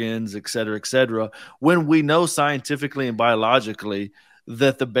organs, et cetera, when we know scientifically and biologically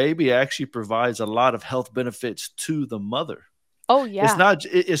that the baby actually provides a lot of health benefits to the mother. Oh yeah.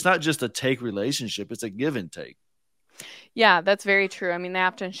 It's not just a take relationship. It's a give and take. Yeah, that's very true. I mean, they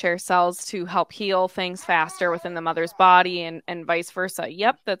often share cells to help heal things faster within the mother's body and vice versa.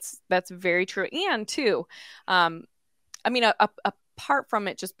 Yep, that's very true. And too, I mean, apart from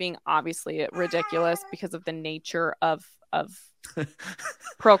it just being obviously ridiculous because of the nature of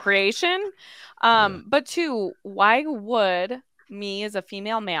procreation, but two, why would me as a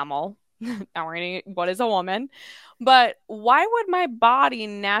female mammal, what is a woman, but why would my body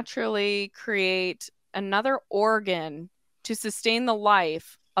naturally create another organ to sustain the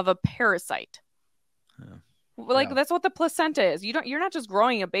life of a parasite? That's what the placenta is. You're not just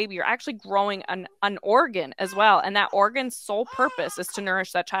growing a baby, you're actually growing an organ as well, and that organ's sole purpose is to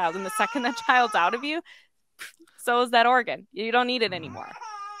nourish that child. And the second that child's out of you, so is that organ. You don't need it anymore.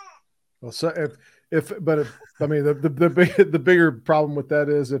 Well, so the bigger problem with that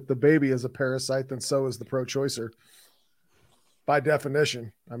is if the baby is a parasite, then so is the pro-choicer by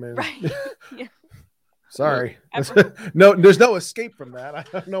definition. I mean, right. Yeah. Sorry. No, there's no escape from that. I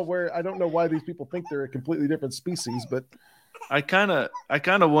don't know why these people think they're a completely different species, but I kind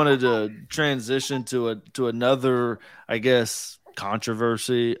of wanted to transition to another, I guess,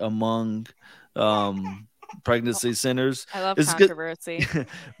 controversy among pregnancy centers. I love controversy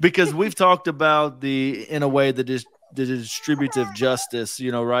because we've talked about the distributive justice,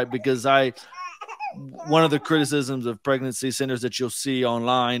 right? Because one of the criticisms of pregnancy centers that you'll see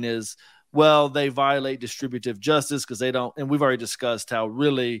online is, well, they violate distributive justice because they don't. And we've already discussed how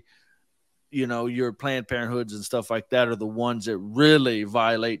really, your Planned Parenthoods and stuff like that are the ones that really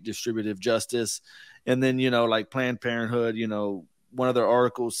violate distributive justice. And then, like Planned Parenthood, one of their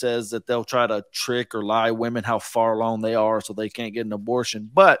articles says that they'll try to trick or lie women how far along they are so they can't get an abortion.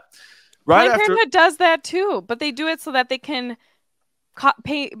 But Planned Parenthood does that too, but they do it so that they can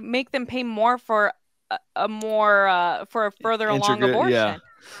make them pay more for a further along abortion. Yeah.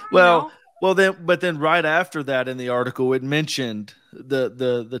 Well, then right after that in the article, it mentioned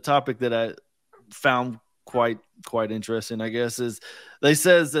the topic that I found quite interesting, I guess, is they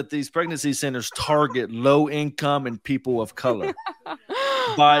says that these pregnancy centers target low income and people of color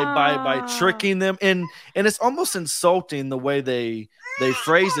by tricking them. And it's almost insulting the way they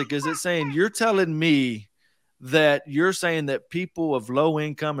phrase it, because it's saying, you're telling me that you're saying that people of low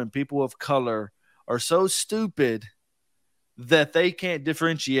income and people of color are so stupid that they can't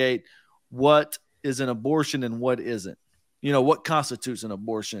differentiate what is an abortion and what isn't. What constitutes an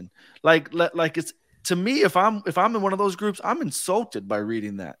abortion. Like it's, to me, if I'm in one of those groups, I'm insulted by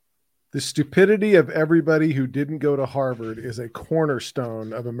reading that. The stupidity of everybody who didn't go to Harvard is a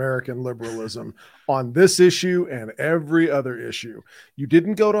cornerstone of American liberalism on this issue and every other issue. You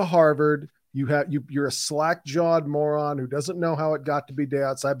didn't go to Harvard. You're a slack-jawed moron who doesn't know how it got to be day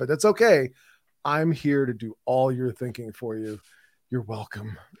outside, but that's okay. I'm here to do all your thinking for you. You're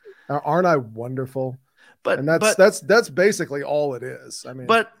welcome. Aren't I wonderful? And that's basically all it is. I mean,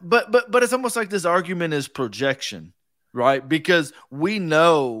 but it's almost like this argument is projection, right? Because we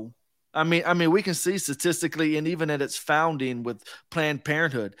know, I mean, we can see statistically, and even at its founding with Planned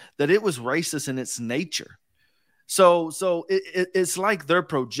Parenthood, that it was racist in its nature. So it's like they're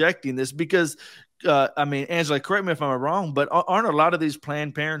projecting this because, I mean, Angela, correct me if I'm wrong, but aren't a lot of these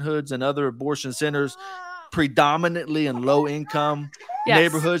Planned Parenthoods and other abortion centers predominantly in low-income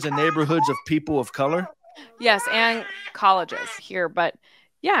neighborhoods and neighborhoods of people of color? Yes, and colleges here. But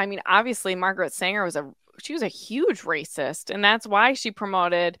yeah, I mean, obviously, Margaret Sanger was a huge racist, and that's why she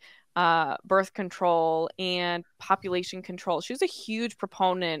promoted birth control and population control. She was a huge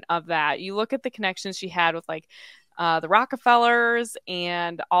proponent of that. You look at the connections she had with like the Rockefellers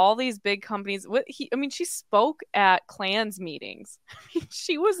and all these big companies. She spoke at Klans meetings.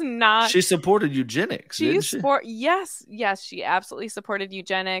 She was not. She supported eugenics. Yes, she absolutely supported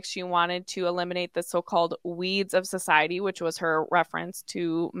eugenics. She wanted to eliminate the so-called weeds of society, which was her reference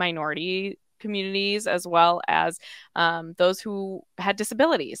to minority communities as well as those who had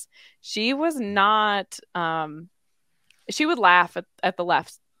disabilities. She was not. She would laugh at the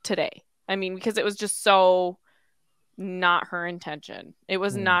left today. I mean, because it was just so not her intention. It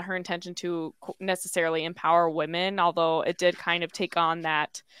was not her intention to necessarily empower women, although it did kind of take on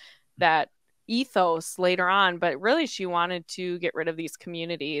that ethos later on. But really, she wanted to get rid of these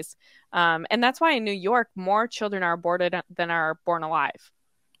communities. And that's why in New York, more children are aborted than are born alive.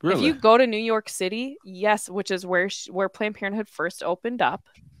 Really? If you go to New York City, yes, which is where Planned Parenthood first opened up,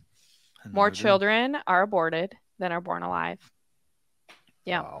 more children are aborted than are born alive.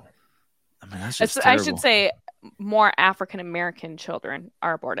 Yeah. Wow. I mean, that's just terrible. I should say more African-American children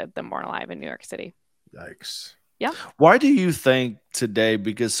are aborted than born alive in New York City. Yikes. Yeah. Why do you think today,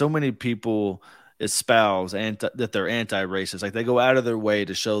 because so many people espouse that they're anti-racist, like they go out of their way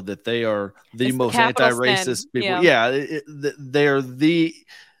to show that they are the most anti-racist people. They're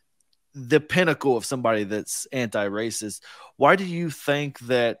the pinnacle of somebody that's anti-racist. Why do you think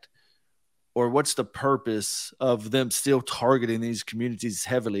that, or what's the purpose of them still targeting these communities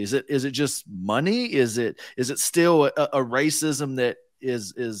heavily? Is it just money? Is it still a racism that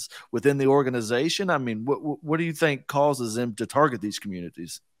is within the organization? I mean, what do you think causes them to target these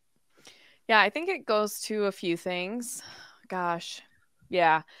communities? Yeah, I think it goes to a few things. Gosh,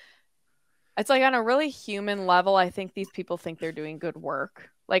 yeah. It's like on a really human level, I think these people think they're doing good work.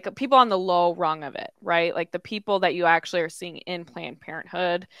 Like people on the low rung of it, right? Like the people that you actually are seeing in Planned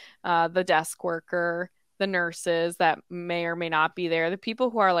Parenthood, the desk worker, the nurses that may or may not be there, the people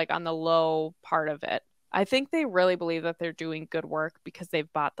who are like on the low part of it. I think they really believe that they're doing good work because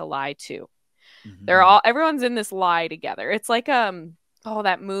they've bought the lie too. Mm-hmm. Everyone's in this lie together. It's like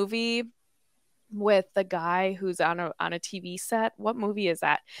that movie with the guy who's on a TV set. What movie is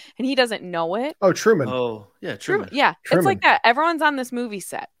that? And he doesn't know it. Oh, Truman. Oh, yeah, Truman. Yeah, Truman. It's like that. Everyone's on this movie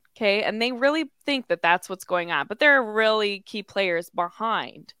set, okay? And they really think that that's what's going on. But there are really key players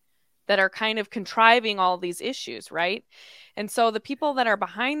behind that are kind of contriving all these issues, right? And so the people that are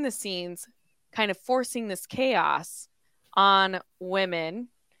behind the scenes kind of forcing this chaos on women,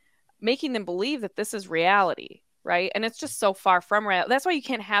 making them believe that this is reality. Right. And it's just so far from reality. That's why you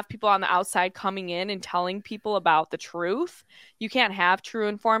can't have people on the outside coming in and telling people about the truth. You can't have true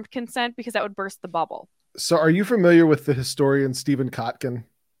informed consent because that would burst the bubble. So are you familiar with the historian Stephen Kotkin?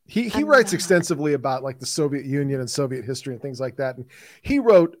 He writes extensively about like the Soviet Union and Soviet history and things like that. And he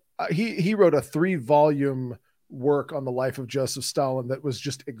wrote a 3-volume work on the life of Joseph Stalin that was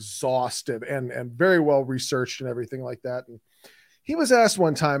just exhaustive and very well researched and everything like that. And he was asked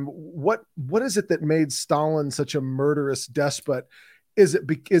one time, what is it that made Stalin such a murderous despot?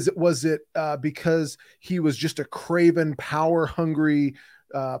 Was it because he was just a craven, power hungry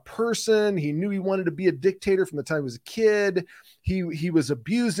person? He knew he wanted to be a dictator from the time he was a kid. He was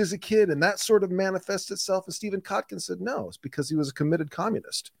abused as a kid, and that sort of manifests itself. And Stephen Kotkin said, no, it's because he was a committed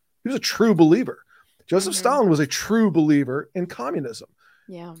communist. He was a true believer. Joseph Stalin was a true believer in communism.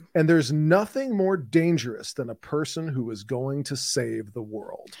 Yeah. And there's nothing more dangerous than a person who is going to save the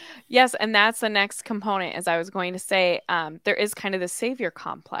world. Yes. And that's the next component, as I was going to say. There is kind of the savior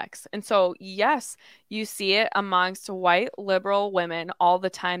complex. And so, yes, you see it amongst white liberal women all the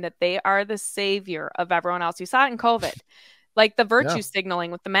time that they are the savior of everyone else. You saw it in COVID, like the virtue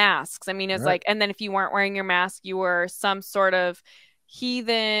signaling with the masks. I mean, it's like, and then if you weren't wearing your mask, you were some sort of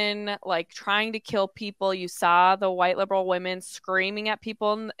heathen, like trying to kill people. You saw the white liberal women screaming at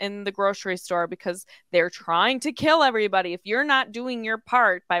people in the grocery store because they're trying to kill everybody. If you're not doing your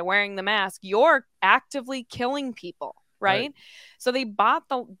part by wearing the mask, you're actively killing people. right? So they bought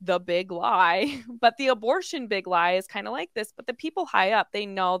the big lie, but the abortion big lie is kind of like this. But the people high up, they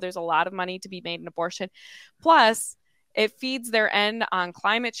know there's a lot of money to be made in abortion. Plus, it feeds their end on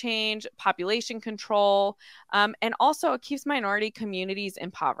climate change, population control, and also it keeps minority communities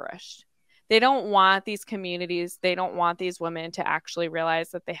impoverished. They don't want these communities, they don't want these women to actually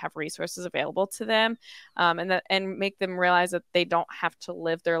realize that they have resources available to them, and make them realize that they don't have to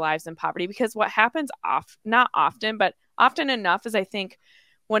live their lives in poverty. Because what happens not often, but often enough is, I think,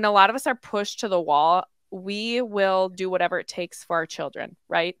 when a lot of us are pushed to the wall, we will do whatever it takes for our children,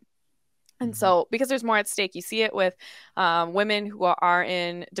 right? And so, because there's more at stake, you see it with women who are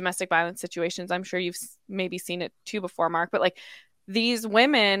in domestic violence situations. I'm sure you've maybe seen it too before, Mark, but like these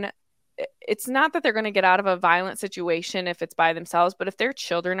women, it's not that they're going to get out of a violent situation if it's by themselves, but if their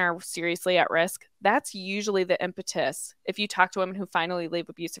children are seriously at risk, that's usually the impetus. If you talk to women who finally leave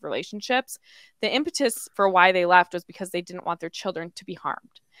abusive relationships, the impetus for why they left was because they didn't want their children to be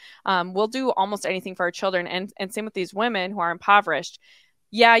harmed. We'll do almost anything for our children. And same with these women who are impoverished.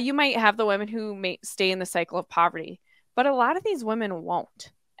 Yeah, you might have the women who may stay in the cycle of poverty, but a lot of these women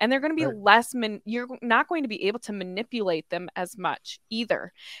won't. And they're going to be you're not going to be able to manipulate them as much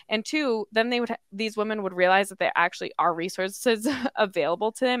either. And two, then these women would realize that there actually are resources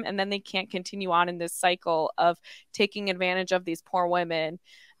available to them. And then they can't continue on in this cycle of taking advantage of these poor women,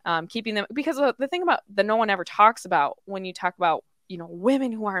 keeping them, because the thing about that no one ever talks about when you talk about,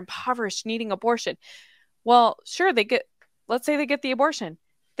 women who are impoverished needing abortion. Well, sure, let's say they get the abortion.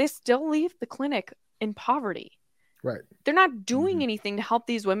 They still leave the clinic in poverty. Right. They're not doing anything to help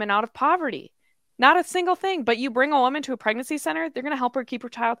these women out of poverty. Not a single thing. But you bring a woman to a pregnancy center, they're going to help her keep her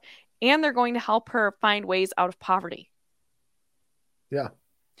child, and they're going to help her find ways out of poverty. Yeah.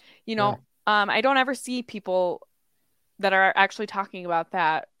 I don't ever see people that are actually talking about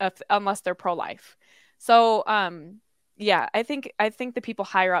that unless they're pro-life. So, I think the people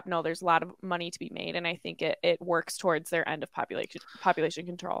higher up know there's a lot of money to be made, and I think it works towards their end of population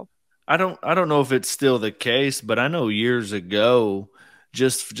control. I don't know if it's still the case, but I know years ago,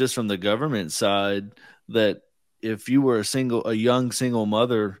 just from the government side, that if you were a young single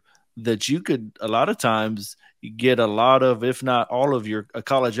mother, that you could a lot of times get a lot of, if not all of your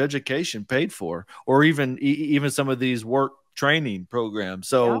college education paid for, or even some of these work training programs.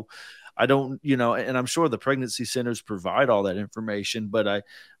 So. Yeah. I don't, and I'm sure the pregnancy centers provide all that information, but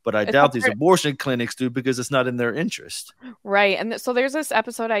I doubt these abortion clinics do, because it's not in their interest. Right. And so there's this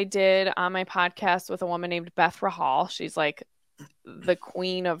episode I did on my podcast with a woman named Beth Rahal. She's like the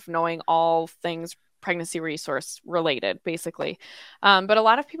queen of knowing all things pregnancy resource related, basically. But a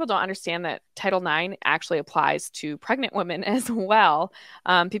lot of people don't understand that Title IX actually applies to pregnant women as well.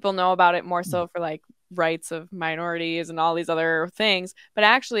 People know about it more so for like rights of minorities and all these other things, but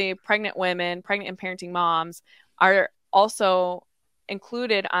actually pregnant women, pregnant and parenting moms are also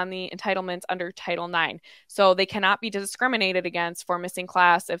included on the entitlements under Title IX. So they cannot be discriminated against for missing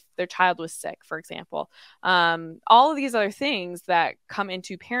class if their child was sick, for example. All of these other things that come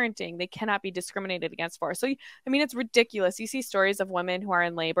into parenting, they cannot be discriminated against for. So, it's ridiculous. You see stories of women who are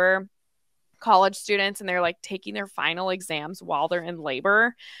in labor, college students, and they're like taking their final exams while they're in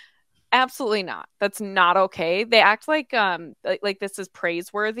labor. Absolutely not. That's not okay. They act like this is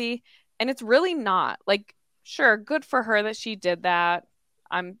praiseworthy, and it's really not. Like, sure, good for her that she did that.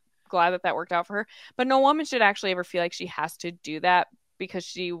 I'm glad that worked out for her. But no woman should actually ever feel like she has to do that because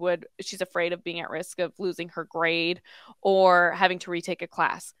she's afraid of being at risk of losing her grade or having to retake a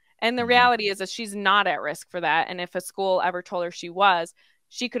class. And the reality is that she's not at risk for that. And if a school ever told her she was,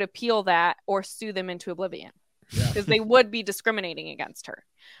 she could appeal that or sue them into oblivion. Because they would be discriminating against her.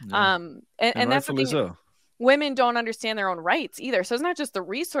 Yeah. And that's the thing. So. Women don't understand their own rights either. So it's not just the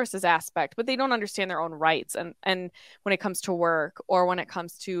resources aspect, but they don't understand their own rights. And when it comes to work, or when it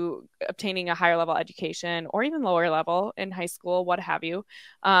comes to obtaining a higher level education, or even lower level in high school, what have you.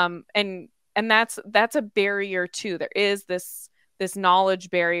 And that's a barrier too. There is this knowledge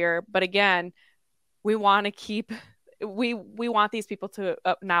barrier. But again, we want to keep... We want these people to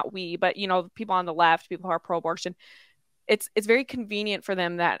not we, but people on the left, people who are pro-abortion, it's very convenient for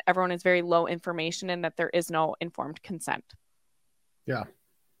them that everyone is very low information and that there is no informed consent. Yeah.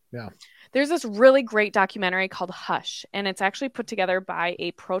 There's this really great documentary called Hush, and it's actually put together by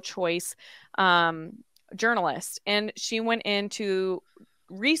a pro-choice journalist, and she went into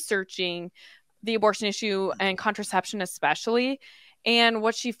researching the abortion issue and contraception especially. And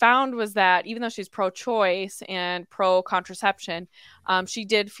what she found was that even though she's pro-choice and pro-contraception, she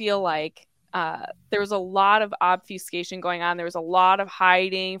did feel like there was a lot of obfuscation going on. There was a lot of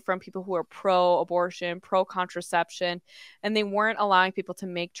hiding from people who are pro-abortion, pro-contraception, and they weren't allowing people to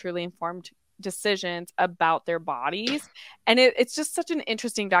make truly informed decisions about their bodies. And it's just such an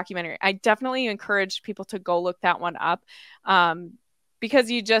interesting documentary. I definitely encourage people to go look that one up,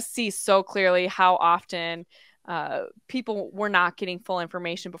 because you just see so clearly how often people were not getting full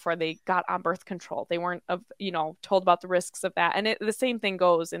information before they got on birth control. They weren't, told about the risks of that. And the same thing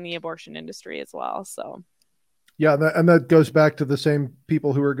goes in the abortion industry as well. So, yeah, and that goes back to the same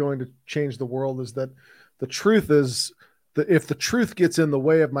people who are going to change the world, is that the truth is that if the truth gets in the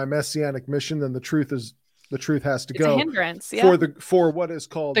way of my messianic mission, then the truth has to go. It's a hindrance, yeah. For what is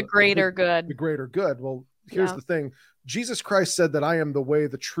called the greater good. The greater good. Well, here's the thing. Jesus Christ said that I am the way,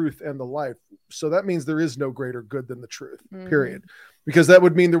 the truth, and the life. So that means there is no greater good than the truth, period. Because that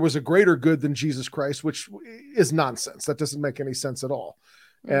would mean there was a greater good than Jesus Christ, which is nonsense. That doesn't make any sense at all.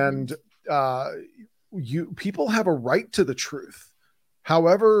 And people have a right to the truth.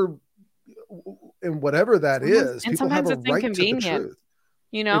 However, and whatever that is, people have a right to the truth.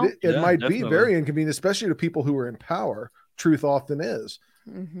 It might be very inconvenient, especially to people who are in power. Truth often is.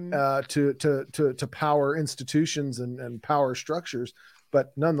 To power institutions and power structures,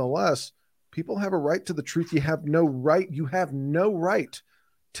 but nonetheless, people have a right to the truth. You have no right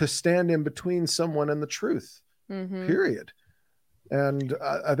to stand in between someone and the truth, period. And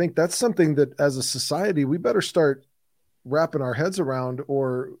I think that's something that as a society we better start wrapping our heads around,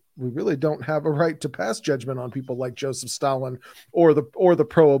 or we really don't have a right to pass judgment on people like Joseph Stalin or the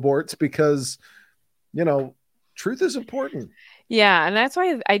pro-aborts, because truth is important. Yeah, and that's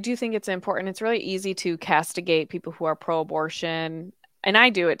why I do think it's important. It's really easy to castigate people who are pro-abortion, and I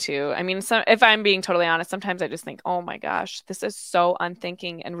do it too. I mean, if I'm being totally honest, sometimes I just think, oh my gosh, this is so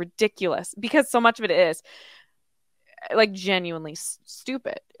unthinking and ridiculous, because so much of it is like genuinely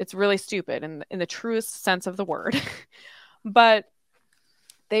stupid. It's really stupid in the truest sense of the word. But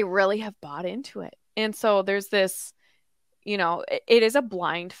they really have bought into it. And so there's this, it is a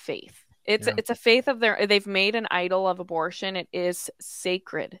blind faith. It's a faith of they've made an idol of abortion. It is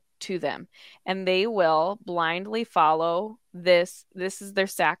sacred to them, and they will blindly follow this. This is their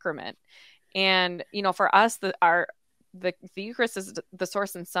sacrament. And, for us, the Eucharist is the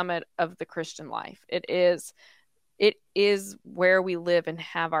source and summit of the Christian life. It is where we live and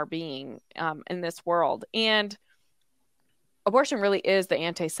have our being in this world. And abortion really is the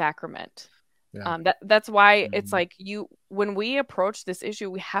anti-sacrament. That's why it's like when we approach this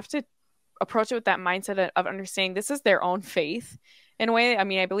issue, we have to approach it with that mindset of understanding this is their own faith in a way. I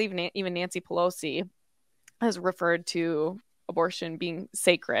mean, I believe even Nancy Pelosi has referred to abortion being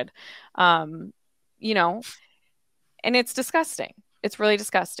sacred, and it's disgusting. It's really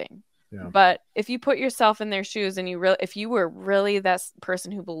disgusting. Yeah. But if you put yourself in their shoes and if you were really that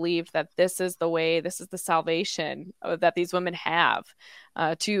person who believed that this is the way, this is the salvation that these women have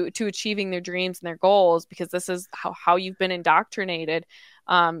to achieving their dreams and their goals, because this is how you've been indoctrinated,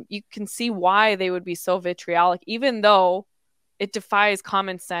 you can see why they would be so vitriolic, even though it defies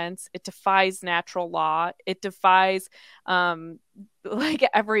common sense. It defies natural law. It defies like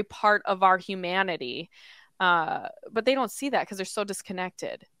every part of our humanity. But they don't see that because they're so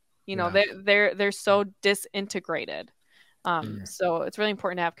disconnected. They're so disintegrated. So it's really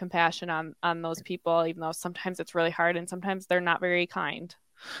important to have compassion on those people, even though sometimes it's really hard and sometimes they're not very kind.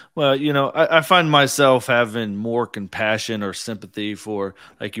 Well, I find myself having more compassion or sympathy for,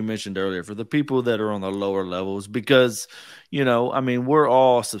 like you mentioned earlier, for the people that are on the lower levels, because, we're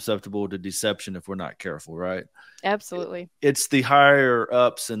all susceptible to deception if we're not careful, right? Absolutely. It's the higher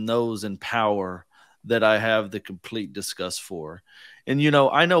ups and those in power that I have the complete disgust for. And,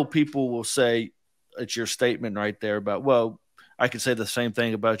 I know people will say, it's your statement right there about, well, I could say the same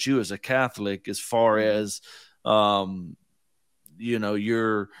thing about you as a Catholic, as far as,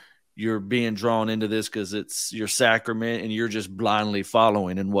 you're being drawn into this because it's your sacrament and you're just blindly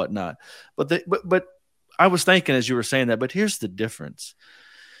following and whatnot. But I was thinking as you were saying that, but here's the difference.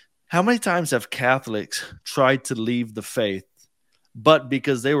 How many times have Catholics tried to leave the faith, but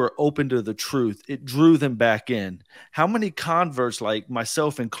because they were open to the truth, it drew them back in? How many converts, like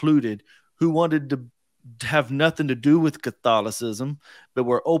myself included, who wanted to have nothing to do with Catholicism, but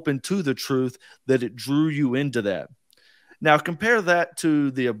were open to the truth, that it drew you into that? Now, compare that to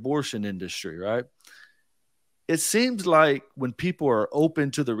the abortion industry, right? It seems like when people are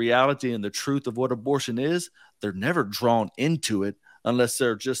open to the reality and the truth of what abortion is, they're never drawn into it unless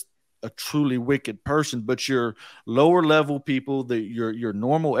they're just a truly wicked person. But your lower level people, your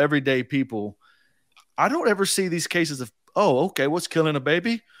normal everyday people, I don't ever see these cases of, oh, okay, what's killing a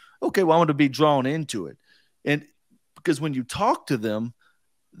baby? Okay, well, I want to be drawn into it. And because when you talk to them,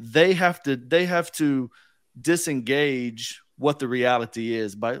 they have to disengage what the reality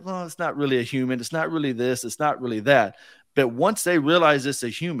is by, well, it's not really a human. It's not really this. It's not really that. But once they realize it's a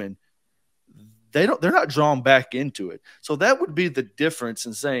human, they're not drawn back into it. So that would be the difference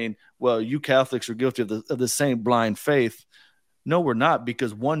in saying, well, you Catholics are guilty of the same blind faith. No, we're not,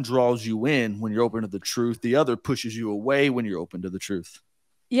 because one draws you in when you're open to the truth. The other pushes you away when you're open to the truth.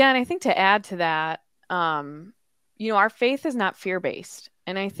 Yeah. And I think to add to that, our faith is not fear-based.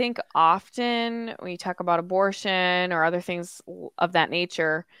 And I think often when you talk about abortion or other things of that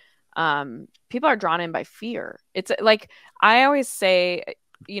nature, people are drawn in by fear. It's like, I always say,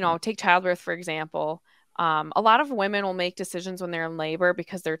 take childbirth, for example. A lot of women will make decisions when they're in labor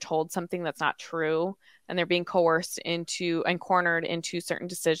because they're told something that's not true, and they're being coerced into and cornered into certain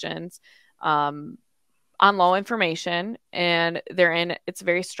decisions on low information, and it's a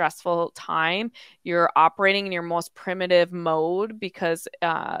very stressful time. You're operating in your most primitive mode because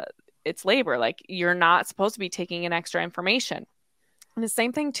it's labor. Like, you're not supposed to be taking in extra information. And the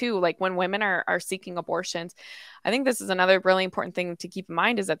same thing too, like when women are seeking abortions, I think this is another really important thing to keep in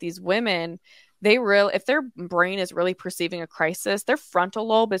mind, is that these women, if their brain is really perceiving a crisis, their frontal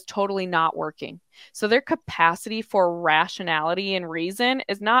lobe is totally not working. So their capacity for rationality and reason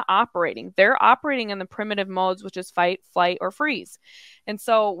is not operating. They're operating in the primitive modes, which is fight, flight, or freeze. And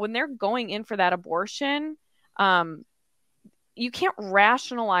so when they're going in for that abortion, you can't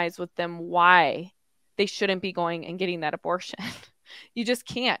rationalize with them why they shouldn't be going and getting that abortion. You just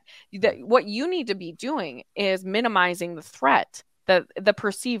can't. What you need to be doing is minimizing the threat, the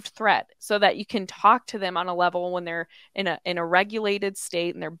perceived threat, so that you can talk to them on a level when they're in a regulated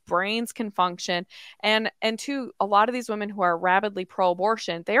state and their brains can function. And to a lot of these women who are rabidly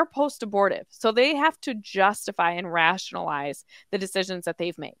pro-abortion, they are post-abortive. So they have to justify and rationalize the decisions that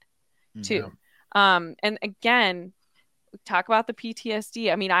they've made too. And again, talk about the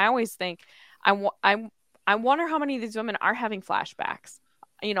PTSD. I mean, I always think I wonder how many of these women are having flashbacks,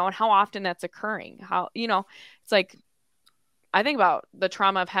 and how often that's occurring. It's like, I think about the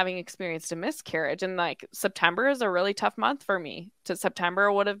trauma of having experienced a miscarriage, and like September is a really tough month for me.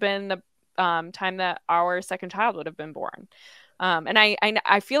 September would have been the time that our second child would have been born. And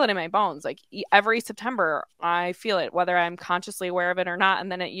I feel it in my bones. Like every September, I feel it, whether I'm consciously aware of it or not.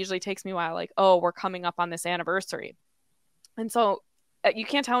 And then it usually takes me a while, like, oh, we're coming up on this anniversary. And so you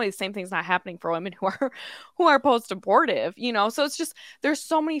can't tell me the same thing's not happening for women who are post-abortive, so it's just, there's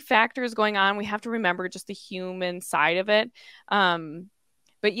so many factors going on. We have to remember just the human side of it.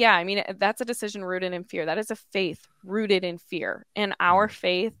 But yeah, I mean, that's a decision rooted in fear. That is a faith rooted in fear. And our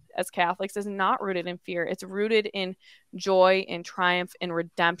faith as Catholics is not rooted in fear. It's rooted in joy, in triumph, in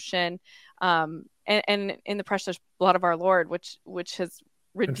redemption, and in the precious blood of our Lord, which has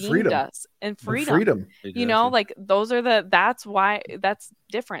redeemed us, and freedom. Like that's why, that's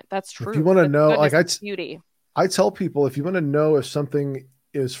different. That's true. If you want to know, like beauty. I tell people, if you want to know if something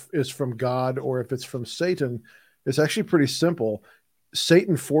is from God or if it's from Satan, it's actually pretty simple.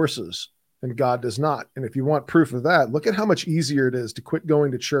 Satan forces and God does not. And if you want proof of that, look at how much easier it is to quit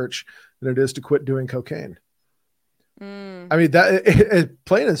going to church than it is to quit doing cocaine. I mean, that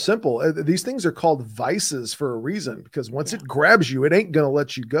plain and simple. These things are called vices for a reason, because once it grabs you, it ain't going to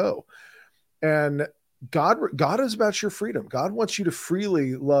let you go. And God is about your freedom. God wants you to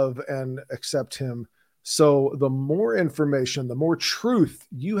freely love and accept him. So the more information, the more truth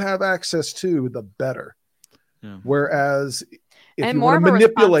you have access to, the better. Yeah. Whereas if you want to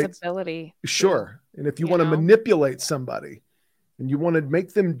manipulate, sure. And if you want to manipulate somebody, and you want to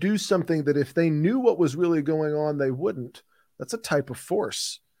make them do something that if they knew what was really going on, they wouldn't. That's a type of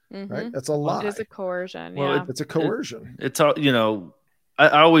force, right? That's a lie. It is a coercion. Well, it's a coercion. It's I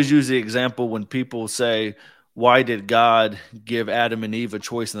always use the example when people say, why did God give Adam and Eve a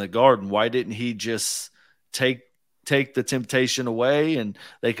choice in the garden? Why didn't he just take the temptation away and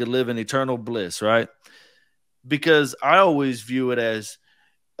they could live in eternal bliss, right? Because I always view it as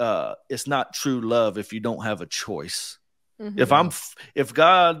it's not true love if you don't have a choice. If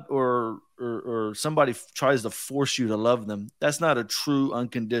God or somebody tries to force you to love them, that's not a true,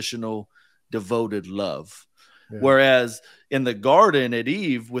 unconditional, devoted love. Yeah. Whereas in the garden at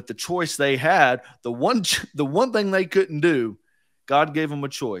Eve, with the choice they had, the one thing they couldn't do, God gave them a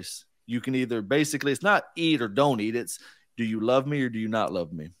choice. You can either basically, it's not eat or don't eat. It's, do you love me or do you not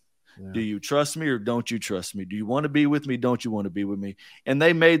love me? Yeah. Do you trust me or don't you trust me? Do you want to be with me? Don't you want to be with me? And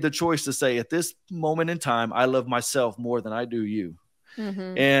they made the choice to say, at this moment in time, I love myself more than I do you.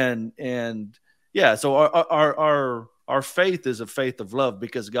 Mm-hmm. And yeah, so our faith is a faith of love,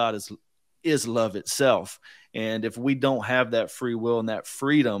 because God is love itself. And if we don't have that free will and that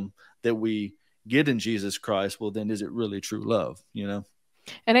freedom that we get in Jesus Christ, well, then is it really true love?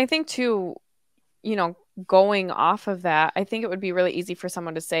 And I think too, going off of that, I think it would be really easy for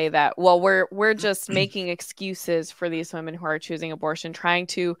someone to say that, well, we're just making excuses for these women who are choosing abortion, trying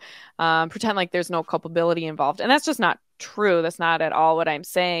to pretend like there's no culpability involved. And that's just not true. That's not at all what I'm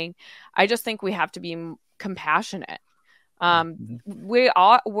saying. I just think we have to be compassionate. We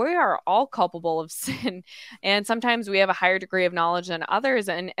are all culpable of sin, and sometimes we have a higher degree of knowledge than others,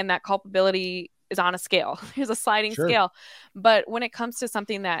 and that culpability is on a scale. There's a sliding scale. But when it comes to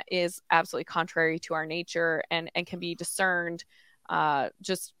something that is absolutely contrary to our nature and can be discerned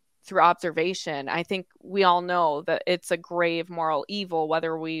just through observation, I think we all know that it's a grave moral evil,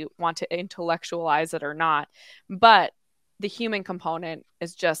 whether we want to intellectualize it or not. But the human component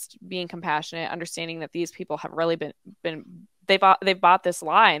is just being compassionate, understanding that these people have really they've bought this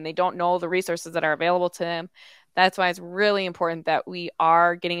lie and they don't know the resources that are available to them. That's why it's really important that we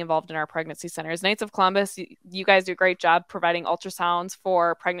are getting involved in our pregnancy centers. Knights of Columbus, you guys do a great job providing ultrasounds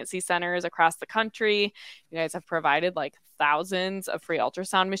for pregnancy centers across the country. You guys have provided like thousands of free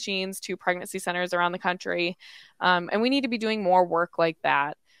ultrasound machines to pregnancy centers around the country. And we need to be doing more work like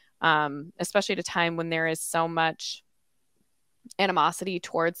that, especially at a time when there is so much animosity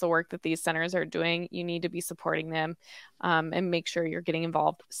towards the work that these centers are doing. You need to be supporting them and make sure you're getting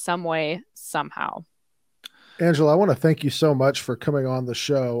involved some way, somehow. Angela, I want to thank you so much for coming on the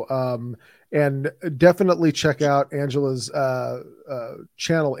show. And definitely check out Angela's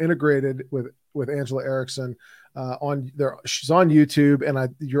channel, Integrated with Angela Erickson. On there, she's on YouTube,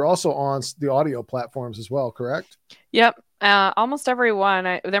 and you're also on the audio platforms as well, correct? Yep, almost every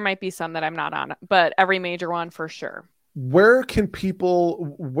one. There might be some that I'm not on, but every major one for sure. Where can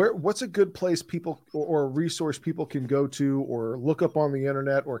people, what's a good place people or a resource people can go to or look up on the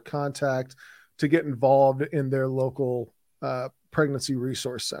internet or contact to get involved in their local pregnancy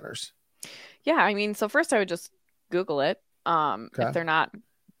resource centers? Yeah, I mean, so first I would just Google it if they're not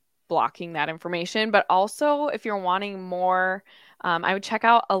blocking that information. But also, if you're wanting more, I would check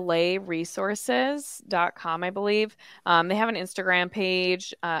out alayresources.com, I believe. They have an Instagram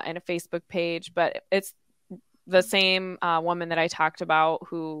page and a Facebook page, but it's the same woman that I talked about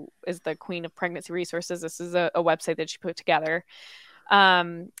who is the queen of pregnancy resources. This is a website that she put together.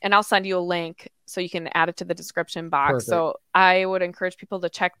 And I'll send you a link so you can add it to the description box. Perfect. So I would encourage people to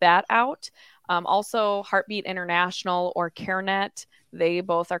check that out. Also, Heartbeat International or CareNet, they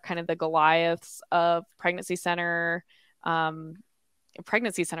both are kind of the Goliaths of pregnancy center work,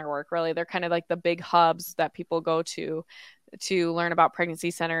 really. They're kind of like the big hubs that people go to learn about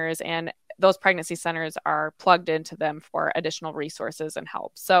pregnancy centers, and those pregnancy centers are plugged into them for additional resources and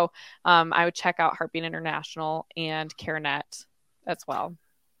help. So I would check out Heartbeat International and CareNet as well.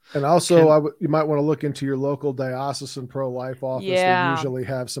 And also, you might want to look into your local diocesan pro-life office. Yeah. They usually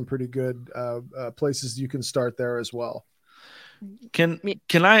have some pretty good places you can start there as well. Can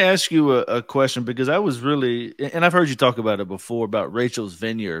I ask you a question? Because I was really, and I've heard you talk about it before, about Rachel's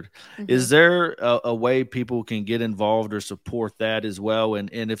Vineyard. Mm-hmm. Is there a way people can get involved or support that as well? And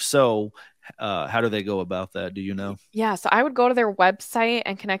if so, how do they go about that? Do you know? Yeah, so I would go to their website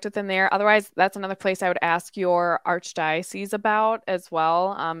and connect with them there. Otherwise, that's another place I would ask your archdiocese about as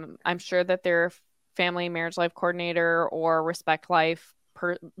well. I'm sure that their family marriage life coordinator or Respect Life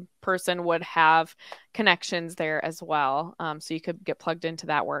person would have connections there as well. So you could get plugged into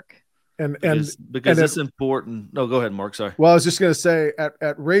that work. Because it's important. No, go ahead, Mark. Sorry. Well, I was just going to say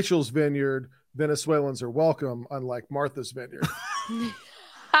at Rachel's Vineyard, Venezuelans are welcome, unlike Martha's Vineyard.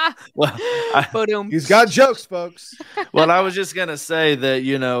 Well, he's got jokes, folks. Well, I was just going to say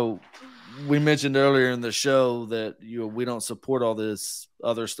that, we mentioned earlier in the show that we don't support all this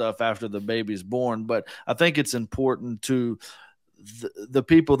other stuff after the baby's born, but I think it's important to the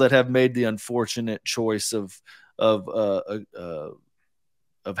people that have made the unfortunate choice of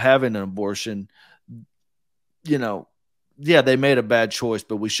having an abortion. They made a bad choice,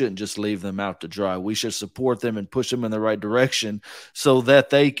 but we shouldn't just leave them out to dry. We should support them and push them in the right direction so that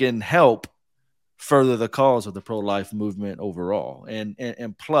they can help further the cause of the pro-life movement overall.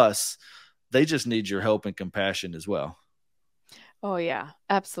 And plus, they just need your help and compassion as well. Oh, yeah,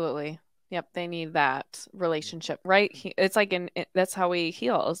 absolutely. Yep, they need that relationship, right? It's like that's how we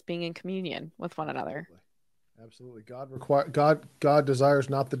heal, is being in communion with one another. Absolutely. God desires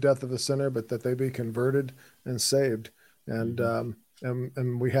not the death of a sinner, but that they be converted and saved. And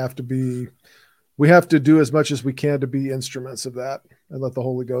we have to do as much as we can to be instruments of that and let the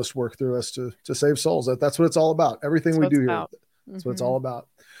Holy Ghost work through us to save souls. That's what it's all about. Everything we do here. That's what it's all about.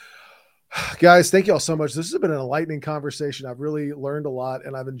 Guys, thank you all so much. This has been an enlightening conversation. I've really learned a lot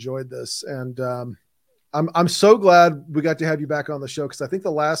and I've enjoyed this. And I'm so glad we got to have you back on the show, because I think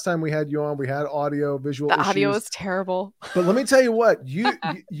the last time we had you on, we had audio visual The issues. audio is terrible. But let me tell you what,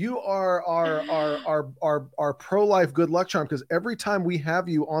 you are our pro-life good luck charm, because every time we have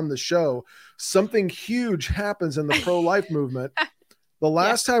you on the show, something huge happens in the pro-life movement. The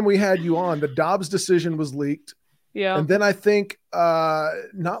last time we had you on, the Dobbs decision was leaked. Yeah. And then I think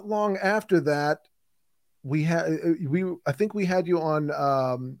not long after that, I think we had you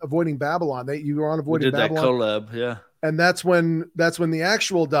on Avoiding Babylon. You were on Avoiding Babylon. That collab, yeah. And that's when the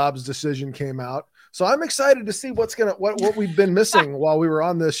actual Dobbs decision came out. So I'm excited to see what we've been missing while we were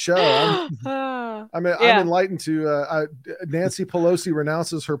on this show. I'm enlightened to Nancy Pelosi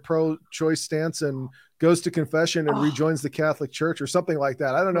renounces her pro-choice stance and goes to confession and rejoins the Catholic Church or something like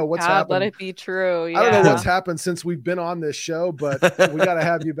that. I don't know what's happened. Let it be true. Yeah. I don't know what's happened since we've been on this show, but we got to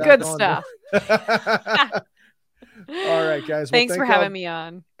have you back. Good on. stuff. All right, guys. Thanks for having me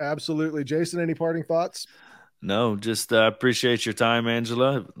on. Absolutely. Jason, any parting thoughts? No, just appreciate your time,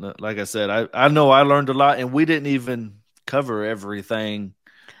 Angela. Like I said, I know I learned a lot, and we didn't even cover everything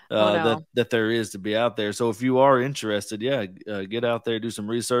that there is to be out there. So if you are interested, get out there, do some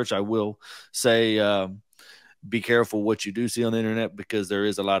research. I will say be careful what you do see on the internet, because there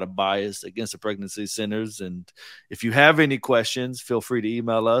is a lot of bias against the pregnancy centers. And if you have any questions, feel free to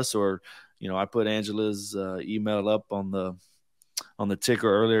email us, or I put Angela's email up on the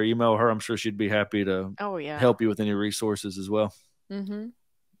ticker earlier. Email her. I'm sure she'd be happy to help you with any resources as well. Mm-hmm.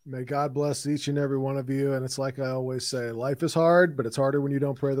 May God bless each and every one of you. And it's like I always say, life is hard, but it's harder when you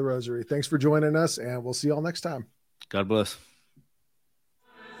don't pray the rosary. Thanks for joining us, and we'll see you all next time. God bless.